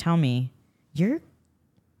angels tell me, you're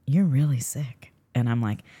really sick. And I'm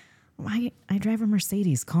like, I drive a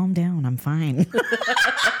Mercedes. Calm down. I'm fine.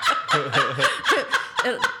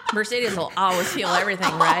 Mercedes will always heal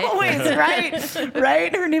everything, right? Always,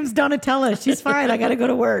 right? Her name's Donatella. She's fine. I got to go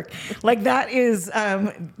to work. Like that is,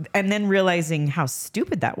 and then realizing how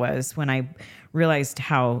stupid that was when I realized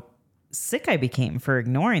how sick I became for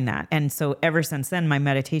ignoring that. And so ever since then, my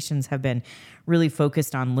meditations have been really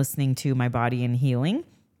focused on listening to my body and healing.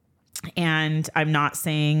 And I'm not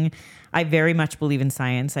saying, I very much believe in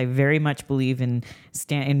science. I very much believe in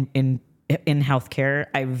healthcare.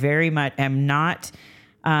 I very much am not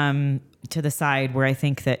to the side where I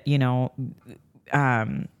think that,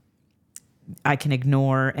 I can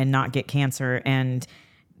ignore and not get cancer and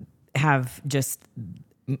have just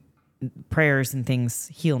prayers and things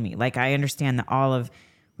heal me. Like, I understand that all of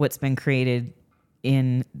what's been created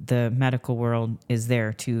in the medical world is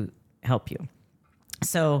there to help you.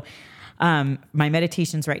 So My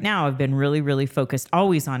meditations right now have been really, really focused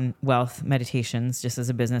always on wealth meditations, just as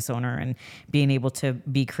a business owner and being able to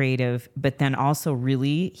be creative, but then also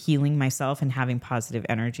really healing myself and having positive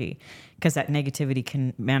energy, because that negativity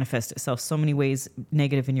can manifest itself so many ways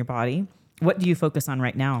negative in your body. What do you focus on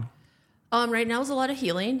right now? Right now is a lot of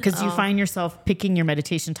healing. Because you find yourself picking your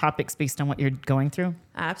meditation topics based on what you're going through?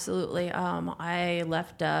 Absolutely. I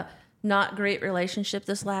left a not great relationship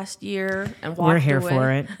this last year and walked We're here away.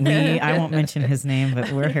 for it. I won't mention his name,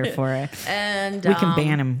 but we're here for it. And we can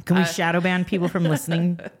ban him. Can we shadow ban people from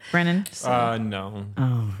listening, Brennan? No.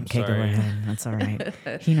 Oh, okay, go ahead. That's all right.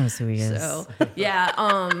 He knows who he is. So, yeah.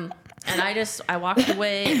 And I walked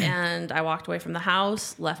away, and I walked away from the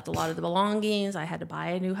house, left a lot of the belongings. I had to buy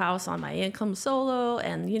a new house on my income solo,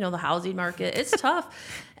 and the housing market, it's tough.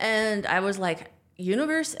 And I was like,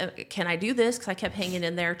 universe, can I do this? Because I kept hanging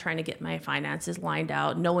in there trying to get my finances lined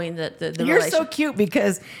out, knowing that the You're so cute,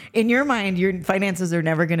 because in your mind, your finances are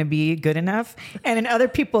never going to be good enough. And in other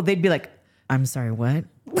people, they'd be like, I'm sorry, what?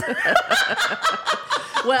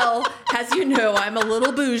 Well, as you know, I'm a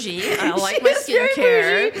little bougie. I like my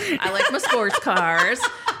skincare. I like my sports cars.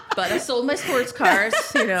 But I sold my sports cars.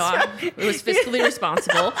 It was fiscally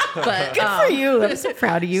responsible. But Good for you. I'm so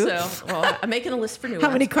proud of you. So, I'm making a list for new ones.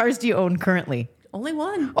 How many cars do you own currently? Only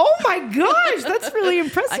one. Oh my gosh, that's really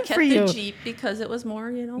impressive I kept for you. the Jeep because it was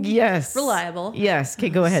more, yes, reliable. Yes. Okay,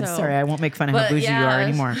 go ahead. So, Sorry, I won't make fun of how bougie you are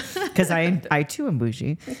anymore, because I too am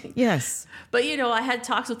bougie. Yes. But I had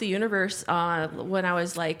talks with the universe when I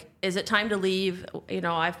was like, "Is it time to leave?"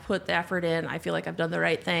 I've put the effort in. I feel like I've done the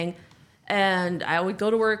right thing, and I would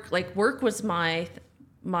go to work. Like, work was my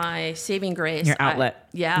saving grace. Your outlet.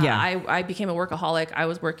 I became a workaholic. I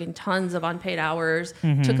was working tons of unpaid hours,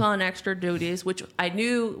 took on extra duties, which I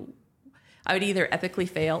knew I would either epically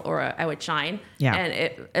fail or I would shine. Yeah. And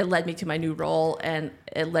it led me to my new role, and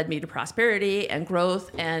it led me to prosperity and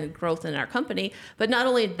growth in our company. But not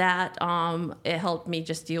only that, it helped me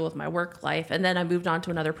just deal with my work life. And then I moved on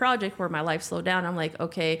to another project where my life slowed down. I'm like,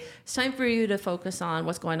 okay, it's time for you to focus on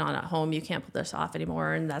what's going on at home. You can't put this off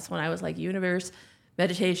anymore. And that's when I was like, universe,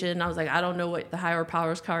 meditation. I was like, I don't know what the higher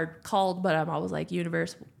powers card called, but I'm always like,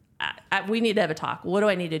 universe, we need to have a talk. What do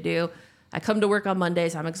I need to do? I come to work on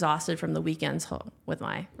Mondays. I'm exhausted from the weekends home with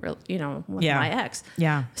my ex.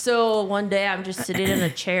 Yeah. So one day I'm just sitting in a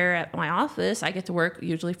chair at my office. I get to work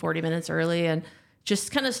usually 40 minutes early, and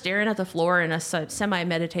just kind of staring at the floor in a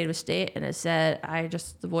semi-meditative state. And the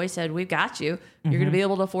voice said, "We've got you. You're going to be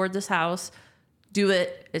able to afford this house. Do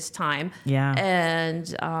it. It's time." Yeah. And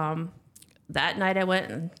that night I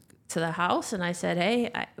went to the house and I said, "Hey,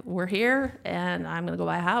 we're here, and I'm going to go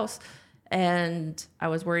buy a house." And I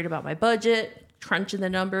was worried about my budget, crunching the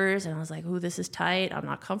numbers, and I was like, "Ooh, this is tight. I'm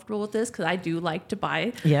not comfortable with this," because I do like to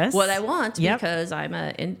buy what I want because I'm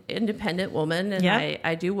an independent woman, and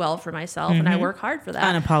I do well for myself, and I work hard for that.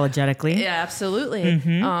 Unapologetically. Yeah, absolutely.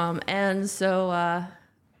 And so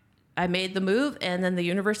I made the move, and then the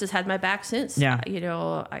universe has had my back since. Yeah.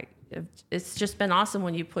 It's just been awesome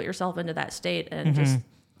when you put yourself into that state and just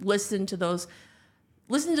listen to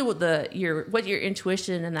what your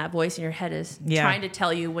intuition and that voice in your head is trying to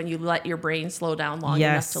tell you when you let your brain slow down long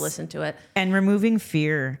enough to listen to it. And removing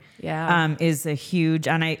fear is a huge,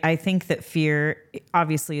 and I think that fear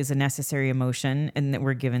obviously is a necessary emotion, and that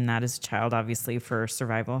we're given that as a child, obviously, for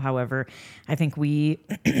survival. However, I think we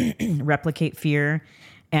replicate fear,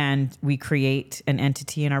 and we create an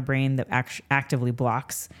entity in our brain that actively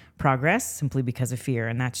blocks progress simply because of fear.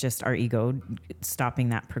 And that's just our ego stopping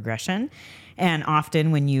that progression. And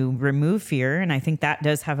often when you remove fear, and I think that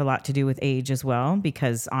does have a lot to do with age as well,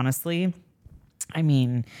 because honestly,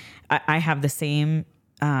 I have the same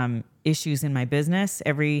issues in my business.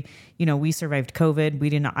 We survived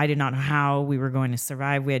COVID. I did not know how we were going to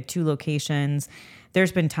survive. We had 2 locations.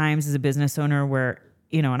 There's been times as a business owner where,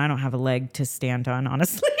 and I don't have a leg to stand on,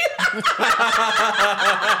 honestly.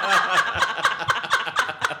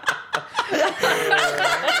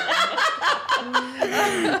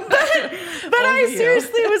 But I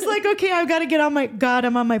seriously was like, okay, I've got to get on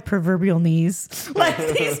I'm on my proverbial knees. Like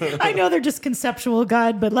I know they're just conceptual,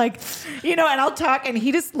 God, but and I'll talk, and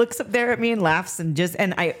he just looks up there at me and laughs, and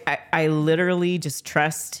I literally just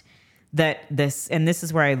trust that this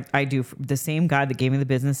is where I do the same God that gave me the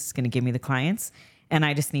business is going to give me the clients. And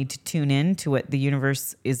I just need to tune in to what the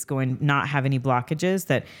universe is going, not have any blockages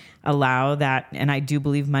that allow that. And I do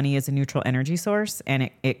believe money is a neutral energy source, and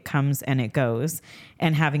it comes and it goes.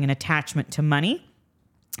 And having an attachment to money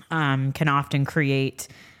can often create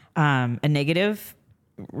a negative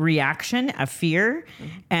reaction of fear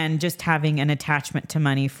and just having an attachment to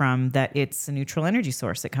money from that it's a neutral energy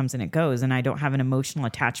source. It comes and it goes, and I don't have an emotional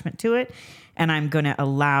attachment to it. And I'm going to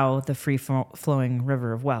allow the free flowing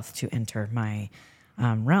river of wealth to enter my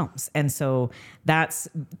realms. And so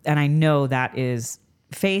and I know that is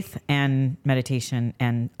faith and meditation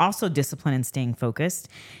and also discipline and staying focused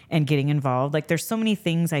and getting involved. Like there's so many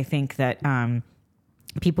things I think that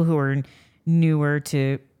people who are newer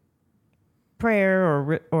to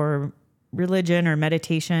prayer or religion or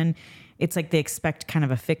meditation, it's like they expect kind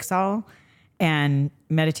of a fix-all, and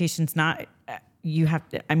meditation's not. You have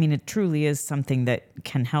to. I mean, it truly is something that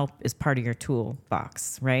can help as part of your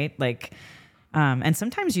toolbox, right? Like, and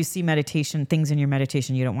sometimes you see things in your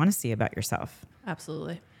meditation you don't want to see about yourself.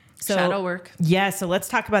 Absolutely. So, shadow work. Yeah. So let's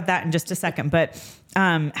talk about that in just a second. But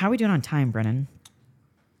how are we doing on time, Brennan?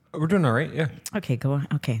 We're doing all right. Yeah. Okay. Go on.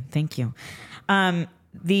 Okay. Thank you. When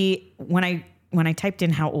I typed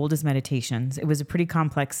in how old is meditations, it was a pretty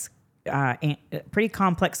complex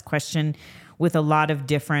question with a lot of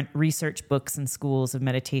different research books and schools of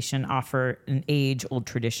meditation offer an age-old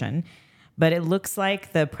tradition. But it looks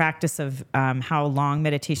like the practice of how long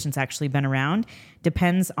meditation's actually been around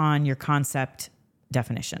depends on your concept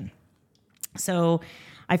definition. So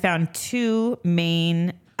I found two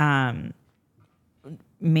main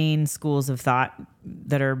schools of thought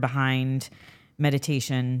that are behind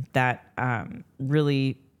meditation that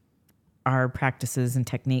really are practices and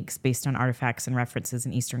techniques based on artifacts and references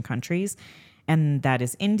in Eastern countries. And that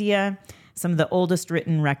is India. Some of the oldest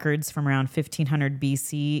written records from around 1500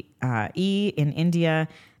 BCE in India,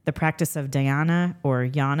 the practice of dhyana or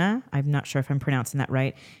yana, I'm not sure if I'm pronouncing that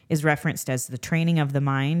right, is referenced as the training of the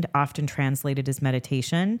mind, often translated as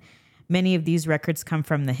meditation. Many of these records come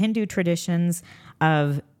from the Hindu traditions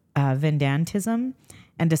of Vedantism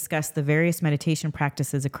and discuss the various meditation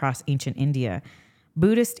practices across ancient India.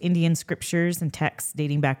 Buddhist Indian scriptures and texts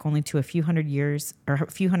dating back only to a few hundred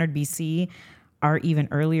BC are even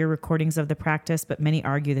earlier recordings of the practice, but many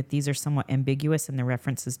argue that these are somewhat ambiguous in their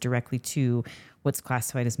references directly to what's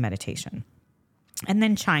classified as meditation. And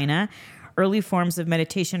then China, early forms of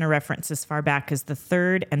meditation are referenced as far back as the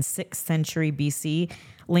 3rd and 6th century BC,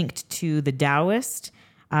 linked to the Taoist,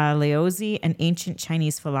 Laozi, an ancient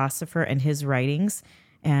Chinese philosopher, and his writings.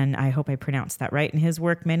 And I hope I pronounced that right. In his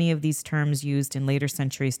work, many of these terms used in later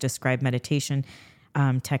centuries describe meditation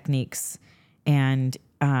techniques. And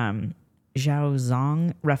Zhao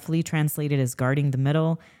Zong, roughly translated as guarding the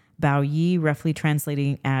middle. Bao Yi, roughly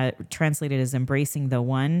translated as embracing the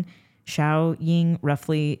one. Shao Ying,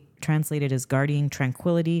 roughly translated as guarding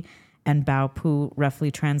tranquility. And Bao Pu,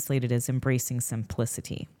 roughly translated as embracing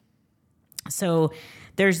simplicity. So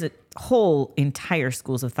there's a whole entire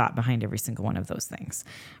schools of thought behind every single one of those things.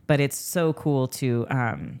 But it's so cool to,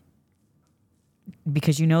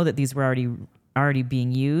 because you know that these were already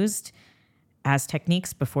being used as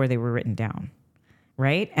techniques before they were written down,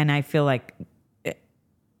 right? And I feel like,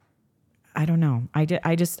 I don't know. I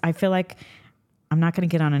feel like I'm not going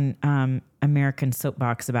to get on an American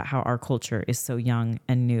soapbox about how our culture is so young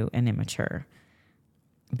and new and immature.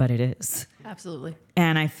 But it is. Absolutely.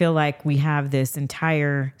 And I feel like we have this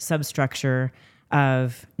entire substructure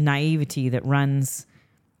of naivety that runs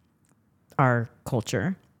our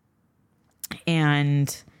culture,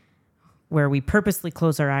 and where we purposely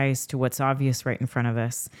close our eyes to what's obvious right in front of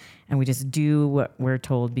us, and we just do what we're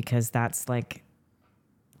told because that's like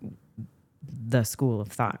the school of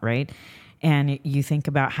thought, right? And you think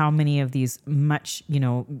about how many of these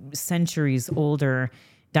centuries older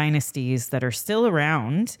dynasties that are still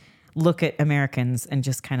around look at Americans and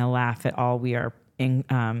just kind of laugh at all we are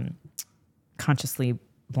consciously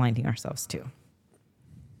blinding ourselves to.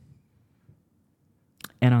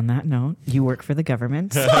 And on that note, you work for the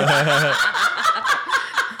government.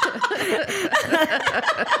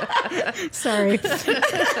 Sorry.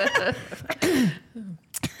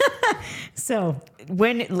 So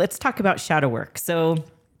let's talk about shadow work. So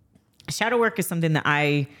shadow work is something that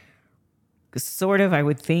I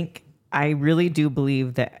would think, I really do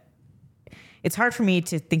believe that it's hard for me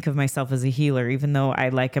to think of myself as a healer, even though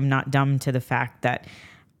I'm not dumb to the fact that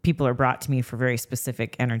people are brought to me for very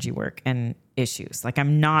specific energy work and issues. Like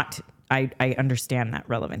I understand that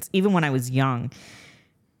relevance. Even when I was young,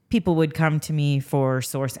 people would come to me for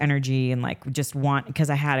source energy and because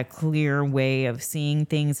I had a clear way of seeing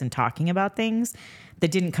things and talking about things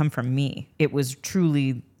that didn't come from me. It was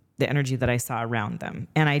truly the energy that I saw around them.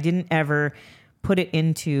 And I didn't ever put it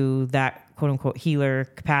into that quote unquote healer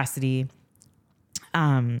capacity.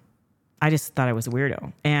 I just thought I was a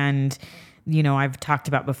weirdo. And, I've talked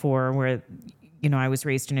about before where I was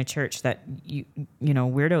raised in a church that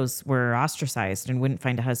weirdos were ostracized and wouldn't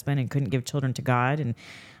find a husband and couldn't give children to God.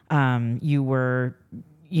 And you were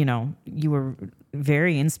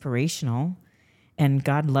very inspirational, and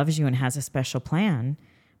God loves you and has a special plan,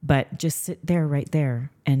 but just sit there right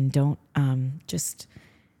there and don't, just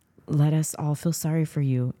let us all feel sorry for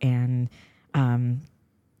you and,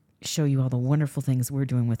 show you all the wonderful things we're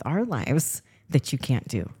doing with our lives that you can't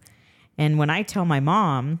do. And when I tell my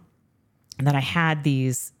mom that I had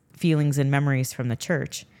these feelings and memories from the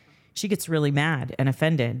church, she gets really mad and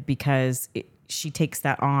offended because she takes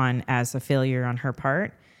that on as a failure on her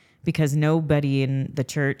part, because nobody in the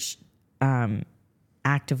church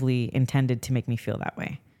actively intended to make me feel that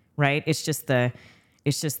way, right? It's just the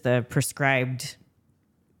prescribed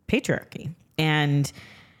patriarchy. And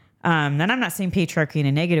I'm not saying patriarchy in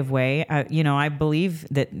a negative way. I believe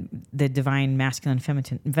that the divine masculine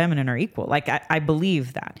and feminine are equal. Like I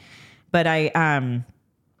believe that. But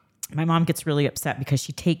my mom gets really upset because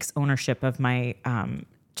she takes ownership of my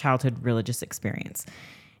childhood religious experience.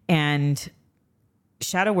 And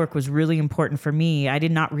shadow work was really important for me. I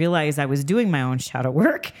did not realize I was doing my own shadow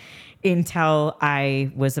work until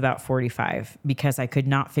I was about 45, because I could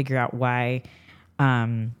not figure out why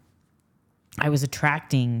I was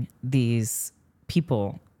attracting these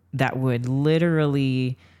people that would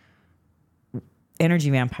literally, energy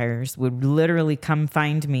vampires would literally come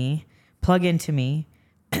find me, plug into me,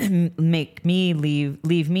 make me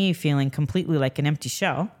leave me feeling completely like an empty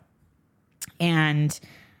shell. And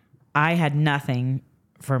I had nothing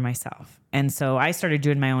for myself. And so I started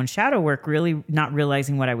doing my own shadow work, really not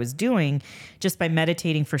realizing what I was doing, just by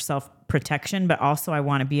meditating for self-protection. But also I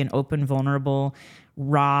want to be an open, vulnerable,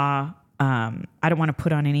 raw, I don't want to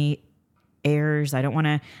put on any airs. I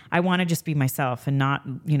want to just be myself and not,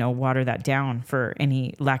 water that down for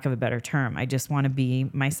any lack of a better term. I just want to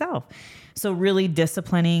be myself. So really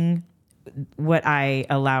disciplining what I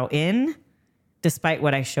allow in, despite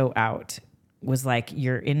what I show out, was like,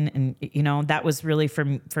 you're in, and that was really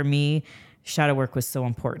for me, shadow work was so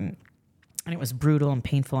important, and it was brutal and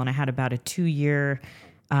painful. And I had about a 2-year,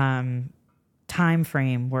 time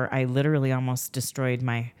frame where I literally almost destroyed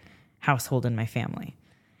my household and my family.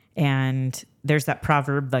 And there's that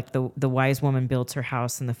proverb, like the wise woman builds her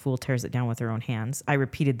house and the fool tears it down with her own hands. I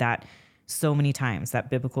repeated that so many times, that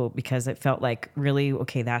biblical, because it felt like, really,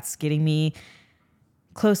 okay, that's getting me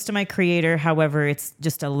close to my creator. However, it's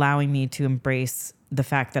just allowing me to embrace the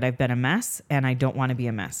fact that I've been a mess and I don't want to be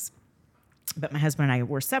a mess. But my husband and I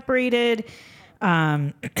were separated.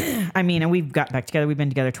 And we've got back together. We've been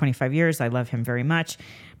together 25 years. I love him very much.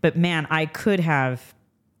 But man, I could have,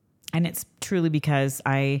 and it's truly because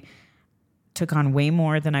I took on way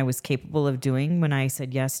more than I was capable of doing when I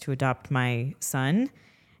said yes to adopt my son.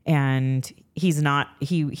 And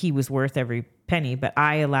he was worth every penny, but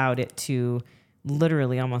I allowed it to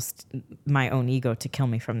literally almost my own ego to kill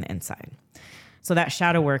me from the inside. So that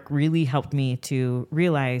shadow work really helped me to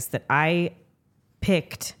realize that I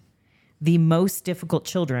picked the most difficult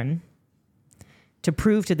children to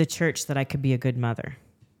prove to the church that I could be a good mother.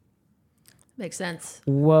 Makes sense.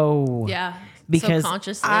 Whoa. Yeah. Because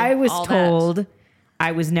subconsciously, I was told that.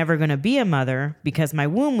 I was never going to be a mother because my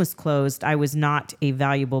womb was closed. I was not a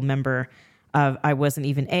valuable member of, I wasn't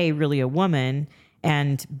even really a woman,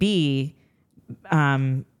 and B,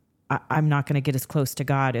 I'm not going to get as close to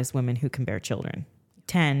God as women who can bear children.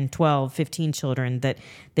 10, 12, 15 children that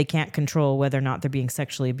they can't control whether or not they're being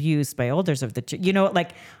sexually abused by elders of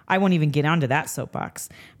the, I won't even get onto that soapbox.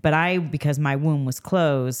 But because my womb was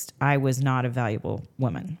closed, I was not a valuable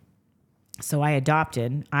woman. So I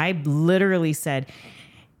adopted. I literally said,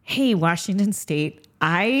 hey, Washington State,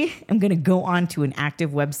 I am going to go onto an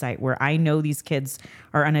active website where I know these kids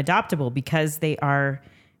are unadoptable because they are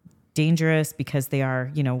dangerous, because they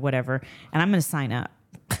are, whatever. And I'm going to sign up.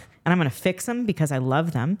 And I'm going to fix them because I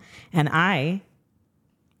love them. And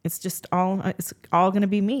it's all going to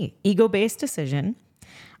be me. Ego-based decision.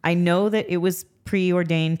 I know that it was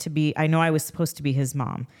preordained to be, I know I was supposed to be his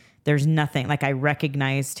mom. There's nothing, like I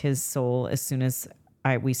recognized his soul as soon as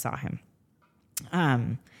we saw him.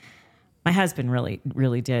 My husband really,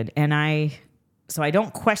 really did. So I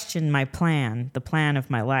don't question my plan, the plan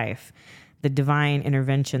of my life, the divine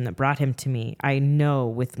intervention that brought him to me. I know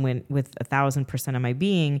with 1,000% of my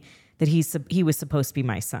being that he was supposed to be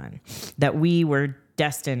my son, that we were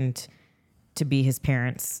destined to be his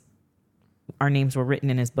parents. Our names were written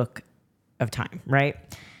in his book of time, right?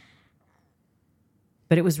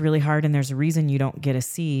 But it was really hard, and there's a reason you don't get to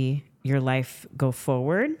see your life go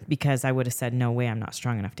forward, because I would have said, no way, I'm not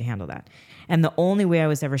strong enough to handle that. And the only way I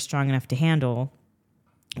was ever strong enough to handle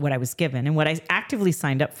what I was given and what I actively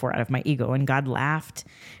signed up for out of my ego. And God laughed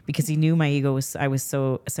because he knew my ego was, I was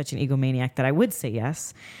such an egomaniac that I would say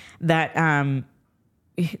yes, that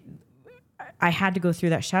I had to go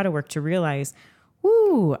through that shadow work to realize,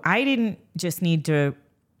 ooh, I didn't just need to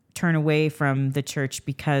turn away from the church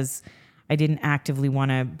because I didn't actively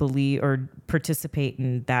want to believe or participate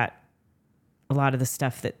in that, a lot of the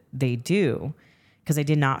stuff that they do, because I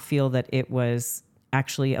did not feel that it was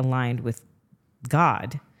actually aligned with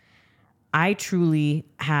God. I truly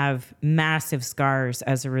have massive scars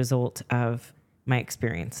as a result of my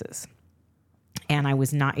experiences. And I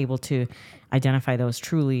was not able to identify those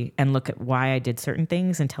truly and look at why I did certain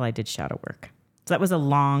things until I did shadow work. So that was a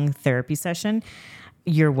long therapy session.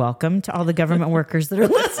 You're welcome to all the government workers that are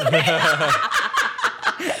listening.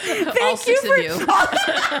 All six of you.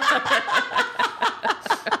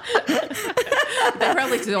 They're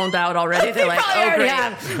probably zoned out already. They're like, oh, great.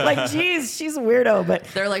 Have. Like, geez, she's a weirdo. But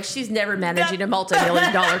they're like, she's never managing a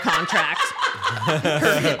multi-million-dollar contract.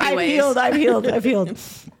 Her hippie ways. I've healed.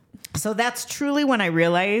 So that's truly when I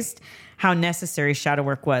realized how necessary shadow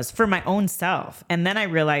work was for my own self. And then I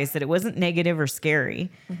realized that it wasn't negative or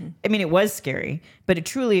scary. Mm-hmm. I mean, it was scary, but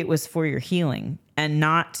it was for your healing and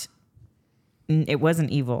it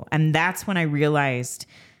wasn't evil. And that's when I realized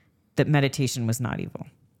that meditation was not evil.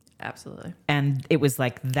 Absolutely. And it was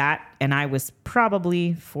like that. And I was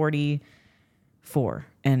probably 44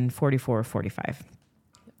 or 45.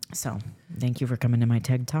 So thank you for coming to my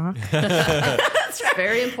TED Talk. That's right.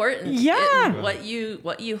 Very important. Yeah. What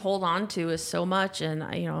you hold on to is so much. And,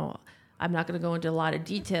 I'm not going to go into a lot of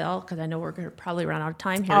detail because I know we're going to probably run out of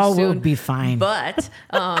time here soon. We'll be fine. But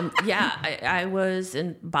I was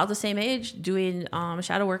in about the same age doing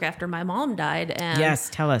shadow work after my mom died. And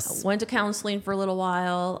yes, tell us. Went to counseling for a little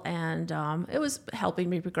while, and it was helping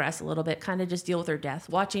me progress a little bit, kind of just deal with her death.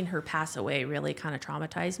 Watching her pass away really kind of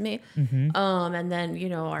traumatized me. Mm-hmm. And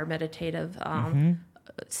then, our meditative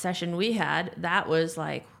session we had, that was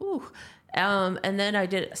like, whew. And then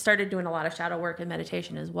I started doing a lot of shadow work and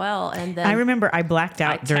meditation as well. And then I remember I blacked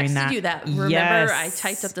out during that. I texted you that. Remember, yes. I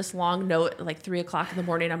typed up this long note at like 3:00 in the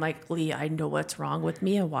morning. I'm like, Leigh, I know what's wrong with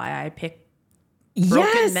me and why I pick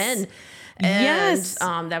broken men.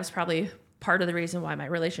 And that was probably part of the reason why my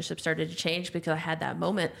relationship started to change, because I had that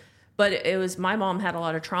moment. But it was, my mom had a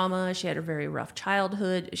lot of trauma. She had a very rough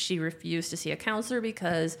childhood. She refused to see a counselor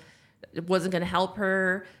because it wasn't going to help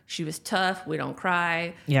her. She was tough. We don't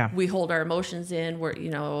cry. Yeah. We hold our emotions in.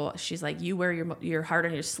 She's like, you wear your heart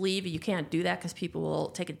on your sleeve. You can't do that because people will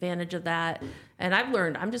take advantage of that. And I've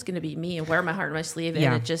learned I'm just going to be me and wear my heart on my sleeve.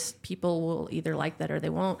 And it just, people will either like that or they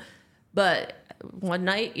won't. But one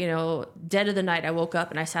night, dead of the night, I woke up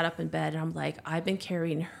and I sat up in bed and I'm like, I've been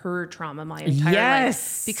carrying her trauma my entire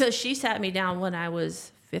life. Because she sat me down when I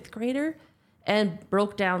was 5th grader and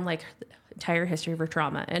broke down like entire history of her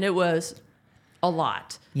trauma, and it was a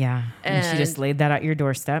lot. Yeah, and she just laid that at your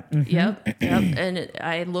doorstep. Mm-hmm. Yep. And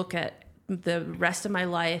I look at the rest of my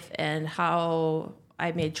life and how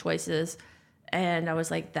I made choices, and I was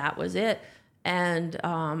like, that was it. And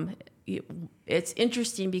it's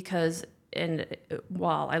interesting because, and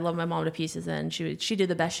while I love my mom to pieces, and she did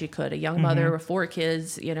the best she could, a young mother with 4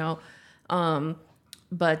 kids,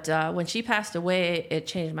 But when she passed away, it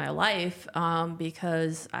changed my life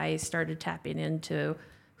because I started tapping into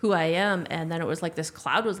who I am. And then it was like this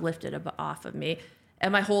cloud was lifted off of me.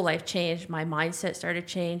 And my whole life changed. My mindset started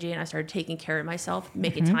changing. I started taking care of myself,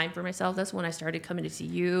 making time for myself. That's when I started coming to see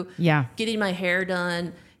you. Yeah. Getting my hair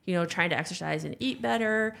done, trying to exercise and eat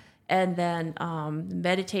better. And then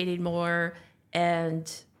meditating more.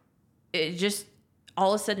 And it just,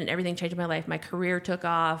 all of a sudden, everything changed in my life. My career took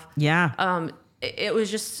off. Yeah. It was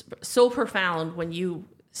just so profound when you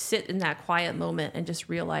sit in that quiet moment and just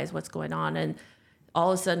realize what's going on. And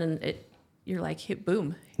all of a sudden you're like, hey,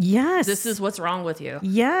 boom. Yes. This is what's wrong with you.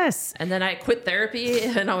 Yes. And then I quit therapy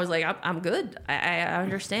and I was like, I'm good. I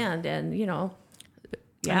understand. And, yeah.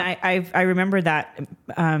 And I remember that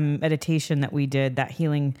meditation that we did, that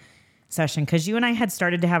healing session, because you and I had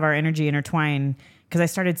started to have our energy intertwine, because I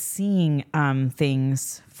started seeing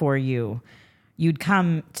things for you. You'd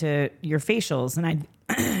come to your facials and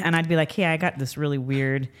I'd be like, hey, I got this really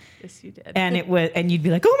weird. Yes, you did. And and you'd be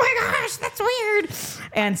like, oh my gosh, that's weird.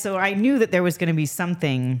 And so I knew that there was going to be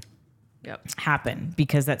something happen,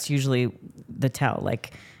 because that's usually the tell.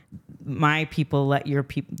 Like, my people let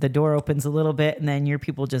the door opens a little bit and then your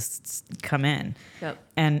people just come in. Yep.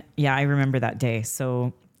 And yeah, I remember that day.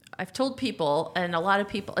 So I've told people, and a lot of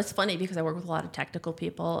people, it's funny because I work with a lot of technical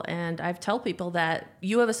people, and I've told people that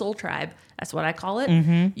you have a soul tribe. That's what I call it.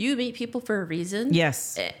 You meet people for a reason.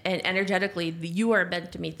 Yes. And energetically, you are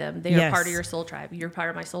meant to meet them. They are part of your soul tribe. You're part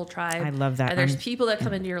of my soul tribe. I love that. And there's people that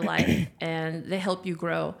come into your life and they help you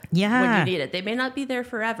grow when you need it. They may not be there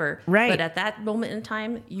forever. Right. But at that moment in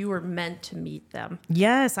time, you were meant to meet them.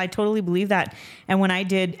 Yes, I totally believe that. And when I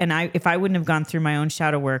did, if I wouldn't have gone through my own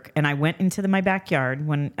shadow work, and I went into my backyard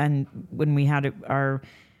when we had our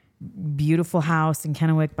beautiful house in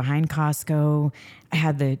Kennewick behind Costco. I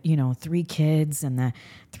had the 3 kids and the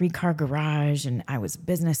 3-car garage, and I was a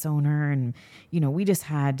business owner, and we just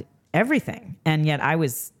had everything, and yet I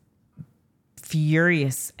was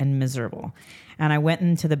furious and miserable. And I went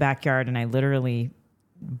into the backyard and I literally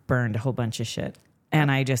burned a whole bunch of shit.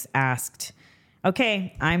 And I just asked,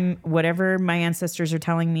 okay, I'm whatever my ancestors are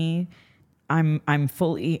telling me, I'm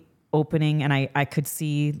fully opening, and I could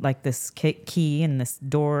see like this key and this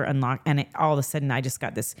door unlock, and all of a sudden I just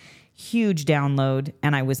got this huge download,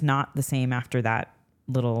 and I was not the same after that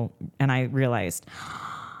and I realized,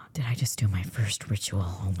 did I just do my first ritual?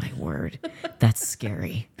 Oh my word, that's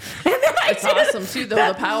scary. It's awesome too, though,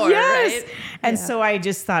 the power, right? And so I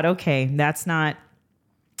just thought, okay, that's not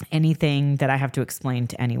anything that I have to explain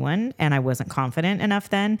to anyone. And I wasn't confident enough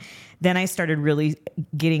then. Then I started really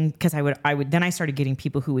getting, because then I started getting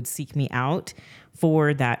people who would seek me out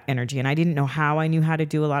for that energy. And I didn't know how I knew how to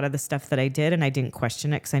do a lot of the stuff that I did. And I didn't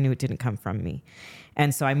question it because I knew it didn't come from me.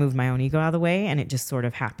 And so I moved my own ego out of the way, and it just sort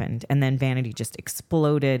of happened. And then vanity just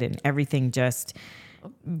exploded, and everything just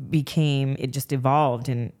it just evolved.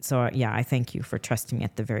 And so, I thank you for trusting me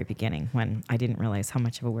at the very beginning when I didn't realize how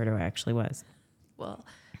much of a weirdo I actually was. Well,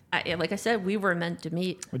 like I said, we were meant to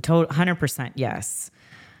meet. 100%, yes.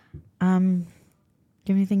 Do you have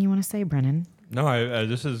anything you want to say, Brennan? No,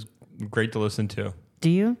 this is great to listen to. Do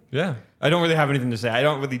you? Yeah. I don't really have anything to say. I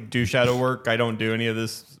don't really do shadow work. I don't do any of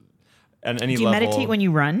this at any level. Do you meditate when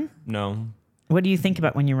you run? No. What do you think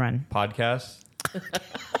about when you run? Podcasts.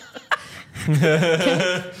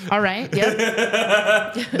 All right.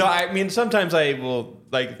 Yep. No, I mean, sometimes I will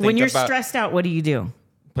think when you're stressed out, what do you do?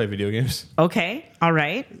 Play video games. Okay. All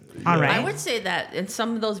right. All right. I would say that in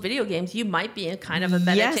some of those video games, you might be in kind of a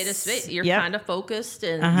meditative state. You're kind of focused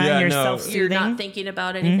and you're not thinking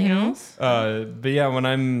about anything else. But yeah,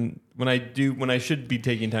 when I should be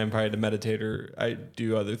taking time probably to meditate, or I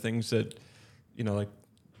do other things that, like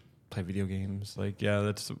play video games.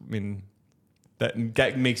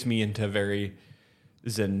 That makes me into a very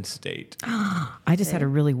Zen state. I just had a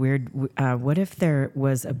really weird, what if there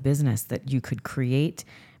was a business that you could create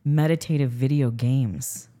meditative video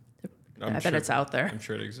games? I bet it's out there. I'm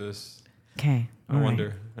sure it exists. Okay. I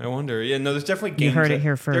wonder. Yeah, no, there's definitely games. You heard it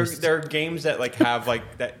here first. There are games that have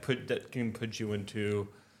that can put you into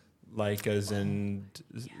like a Zen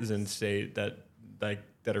state that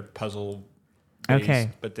are puzzle based. Okay.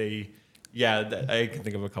 But I can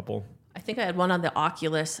think of a couple. I think I had one on the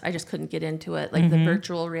Oculus. I just couldn't get into it, like the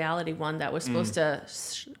virtual reality one that was supposed to,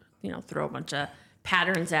 throw a bunch of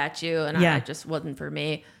patterns at you, and it just wasn't for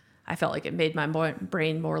me. I felt like it made my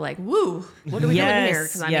brain more like, woo, what are we doing here?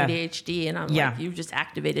 Because I'm ADHD, and I'm like, you just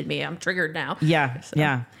activated me. I'm triggered now. Yeah, so,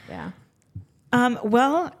 yeah.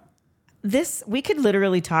 Well, we could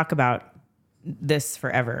literally talk about this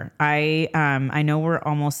forever. I know we're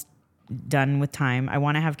almost done with time. I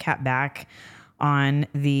want to have Kat back on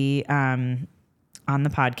the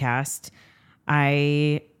podcast.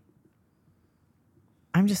 I'm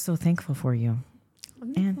just so thankful for you.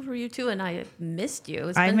 I'm thankful for you too, and I missed you.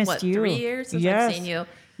 It's been 3 years since I've seen you.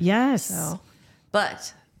 Yes. So,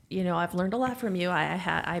 but I've learned a lot from you.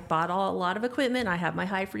 I bought a lot of equipment. I have my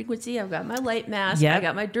high frequency. I've got my light mask. I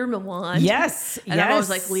got my derma wand. Yes. And I'm always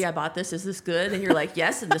like, Leigh, I bought this. Is this good? And you're like,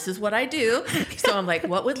 yes. And this is what I do. So I'm like,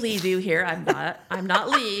 what would Leigh do here? I'm not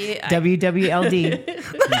Leigh. WWLD.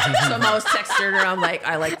 So I'm always texting her. I'm like,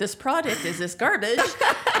 I like this product. Is this garbage?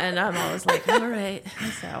 And I'm always like, all right.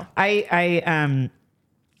 So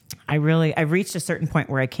I've reached a certain point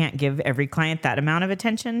where I can't give every client that amount of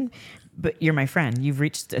attention, but you're my friend. You've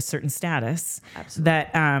reached a certain status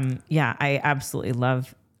that, I absolutely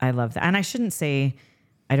love. I love that. And I shouldn't say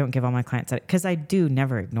I don't give all my clients that, because I do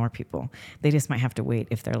never ignore people. They just might have to wait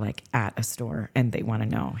if they're like at a store and they want to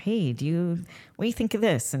know, hey, what do you think of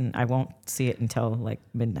this? And I won't see it until like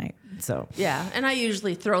midnight. So yeah, and I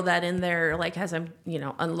usually throw that in there like as I'm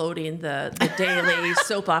unloading the daily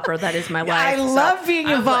soap opera that is my life. I love being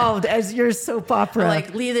involved as your soap opera.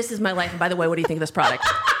 Like, Leigh, this is my life. And by the way, what do you think of this product?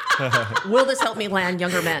 Will this help me land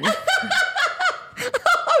younger men?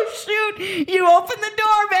 Oh shoot! You open the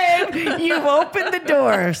door. babe. You've opened the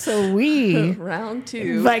door. So we round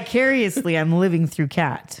 2 vicariously, I'm living through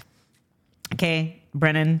Kat. Okay,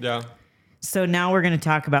 Brennan. Yeah. So now we're going to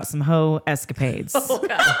talk about some hoe escapades.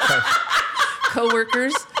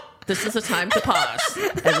 Coworkers, this is a time to pause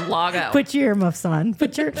and log out. Put your earmuffs on.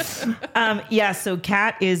 So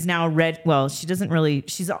Kat is now she doesn't really,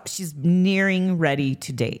 she's nearing ready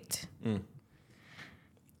to date.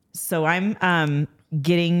 So I'm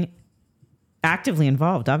getting actively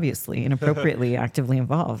involved, obviously, inappropriately actively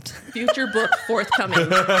involved. Future book forthcoming.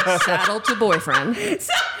 Saddle to boyfriend.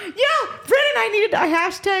 So, yeah, Brennan, I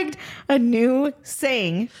hashtagged a new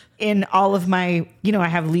saying in all of my, I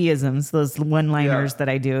have Leighisms, those one-liners that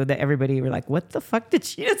I do that everybody were like, what the fuck did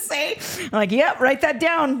she just say? I'm like, yep, write that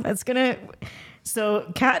down. That's gonna.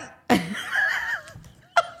 So Kat's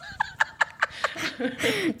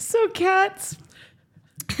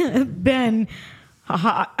been a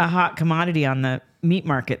hot commodity on the meat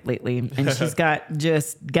market lately, and she's got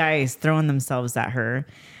just guys throwing themselves at her.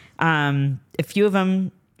 A few of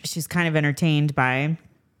them she's kind of entertained by,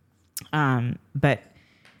 but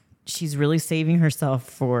she's really saving herself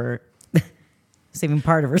for saving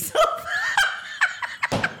part of herself.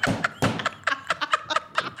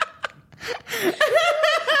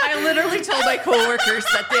 I literally told my coworkers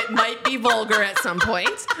that it might be vulgar at some point.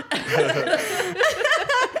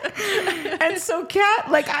 And so Kat,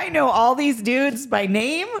 I know all these dudes by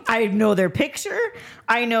name. I know their picture.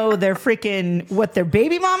 I know their what their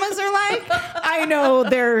baby mamas are like. I know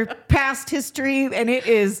their past history.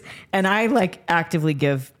 And I actively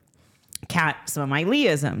give Kat some of my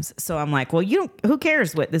Leighisms. So I'm like, well, who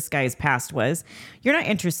cares what this guy's past was? You're not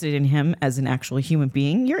interested in him as an actual human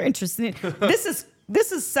being. You're interested in, this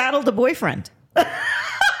is saddle to boyfriend. Oh,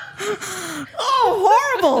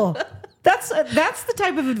 horrible. That's the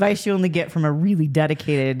type of advice you only get from a really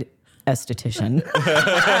dedicated esthetician.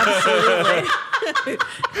 Absolutely.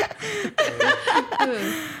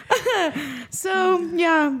 So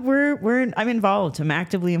yeah, I'm involved. I'm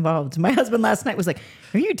actively involved. My husband last night was like,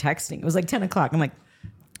 "Are you texting?" It was like 10 o'clock. I'm like,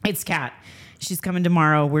 "It's Kat. She's coming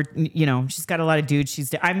tomorrow. She's got a lot of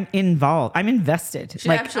dudes. I'm involved. I'm invested.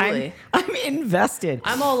 Absolutely. I'm invested.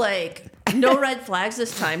 I'm all like, no red flags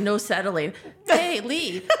this time. No settling. Hey,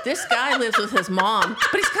 Leigh, this guy lives with his mom,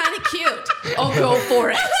 but he's kind of cute. Oh, go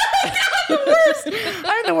for it. I'm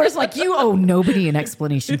the worst. You owe nobody an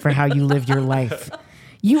explanation for how you live your life.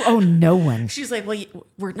 You owe no one. She's like, well,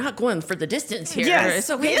 we're not going for the distance here. Yes.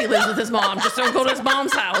 It's okay he lives with his mom. Just don't go to his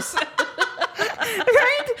mom's house. Right?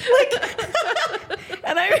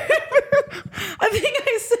 And I remember, I think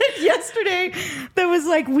I said yesterday that was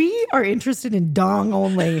we are interested in dong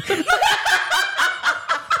only.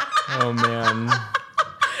 Oh, man.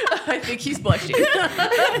 I think he's blushing.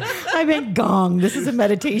 I meant gong. This is a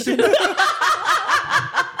meditation.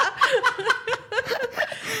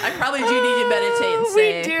 I probably do need to meditate and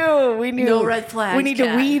say, we do. We do. No red flags. We need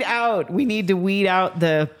to weed out. We need to weed out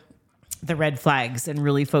the red flags and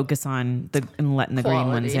really focus on and letting the green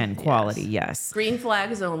ones in. Quality, yes. Green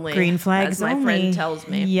flags only. Green flags only. As my friend tells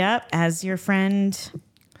me. Yep. As your friend,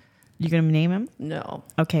 you're going to name him? No.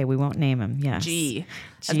 Okay, we won't name him. Yes. G.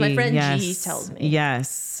 As my friend G tells me.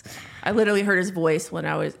 Yes. I literally heard his voice when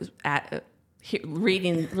I was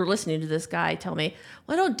reading or listening to this guy tell me,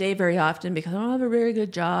 well, I don't date very often because I don't have a very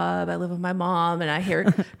good job. I live with my mom, and I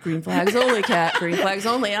hear green flags only, Kat, green flags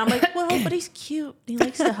only. And I'm like, well, but he's cute. He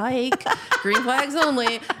likes to hike. Green flags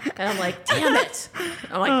only. And I'm like, damn it.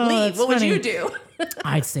 I'm like, Leigh, what would you do?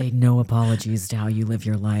 I'd say no apologies to how you live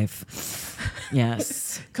your life.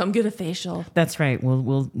 Yes. Come get a facial. That's right.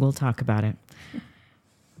 We'll talk about it.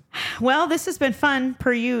 Well, this has been fun,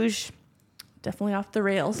 per usual. Definitely off the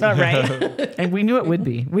rails. All right. And we knew it would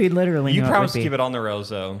be. We literally knew it would be. You promised to keep it on the rails,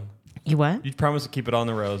 though. You what? You promised to keep it on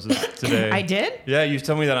the rails today. I did? Yeah, you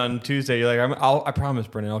told me that on Tuesday. You're like, I promise,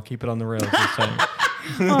 Brennan, I'll keep it on the rails this time.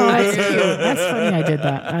 Oh, that's cute. That's funny I did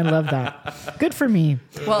that. I love that. Good for me.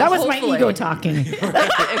 Well, that was my ego talking.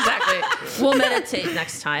 Exactly. We'll meditate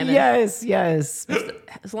next time. Yes.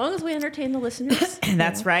 As long as we entertain the listeners.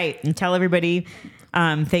 That's right. And tell everybody,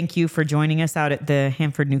 thank you for joining us out at the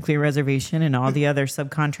Hanford Nuclear Reservation and all the other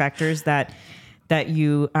subcontractors that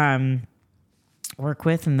you work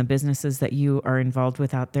with and the businesses that you are involved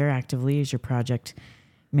with out there actively as your project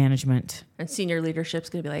management. And senior leadership's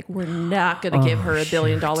going to be like, we're not going to give her $1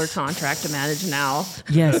 billion contract to manage now.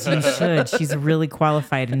 Yes, you should. She's really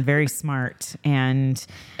qualified and very smart. And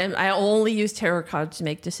I only use tarot cards to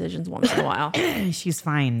make decisions once in a while. She's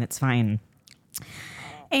fine. That's fine.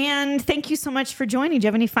 And thank you so much for joining. Do you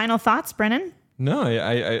have any final thoughts, Brennan? No,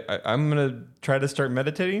 I'm going to try to start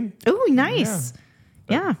meditating. Oh, nice.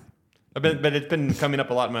 Yeah. But it's been coming up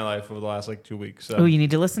a lot in my life over the last 2 weeks. So. Oh, you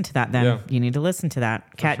need to listen to that then. Yeah. You need to listen to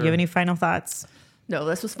that. Kat, do you have any final thoughts? No,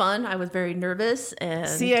 this was fun. I was very nervous. And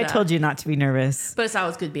See, I told you not to be nervous. But it's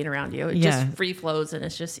always good being around you. It just free flows, and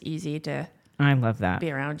it's just easy to I love that.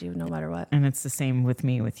 be around you no matter what. And it's the same with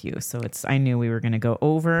me, with you. So I knew we were going to go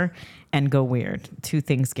over and go weird. 2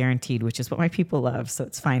 things guaranteed, which is what my people love. So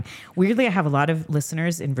it's fine. Weirdly, I have a lot of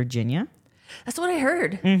listeners in Virginia. That's what I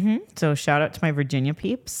heard. Mm-hmm. So shout out to my Virginia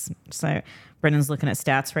peeps. So Brendan's looking at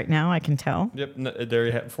stats right now. I can tell. Yep. There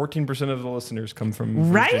you have 14% of the listeners come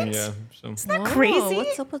from Virginia. Right? So. Isn't that crazy?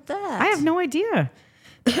 What's up with that? I have no idea.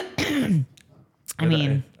 I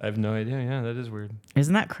mean, I have no idea. Yeah, that is weird.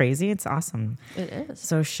 Isn't that crazy? It's awesome. It is.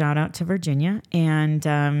 So shout out to Virginia. And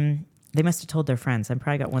they must have told their friends. I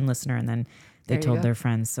probably got one listener and then they told their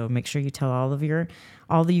friends. So make sure you tell all of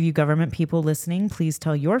you government people listening, please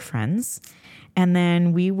tell your friends. And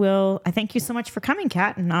then I thank you so much for coming,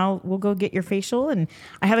 Kat, and we'll go get your facial. And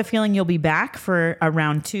I have a feeling you'll be back for a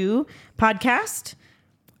round 2 podcast.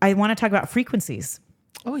 I want to talk about frequencies.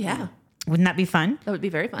 Oh, yeah. Wouldn't that be fun? That would be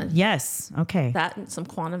very fun. Yes. Okay. That and some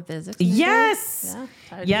quantum physics. Yes.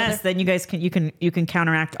 Yeah. Yes. Then you guys can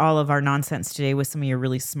counteract all of our nonsense today with some of your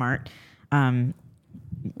really smart. You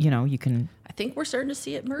can. I think we're starting to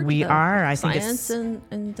see it merge. We are. I think science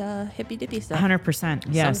and hippy dippy stuff. 100%.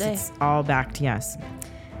 Yes. Someday. It's all backed. Yes.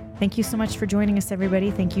 Thank you so much for joining us,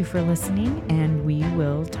 everybody. Thank you for listening, and we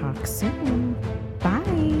will talk soon.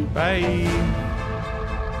 Bye. Bye.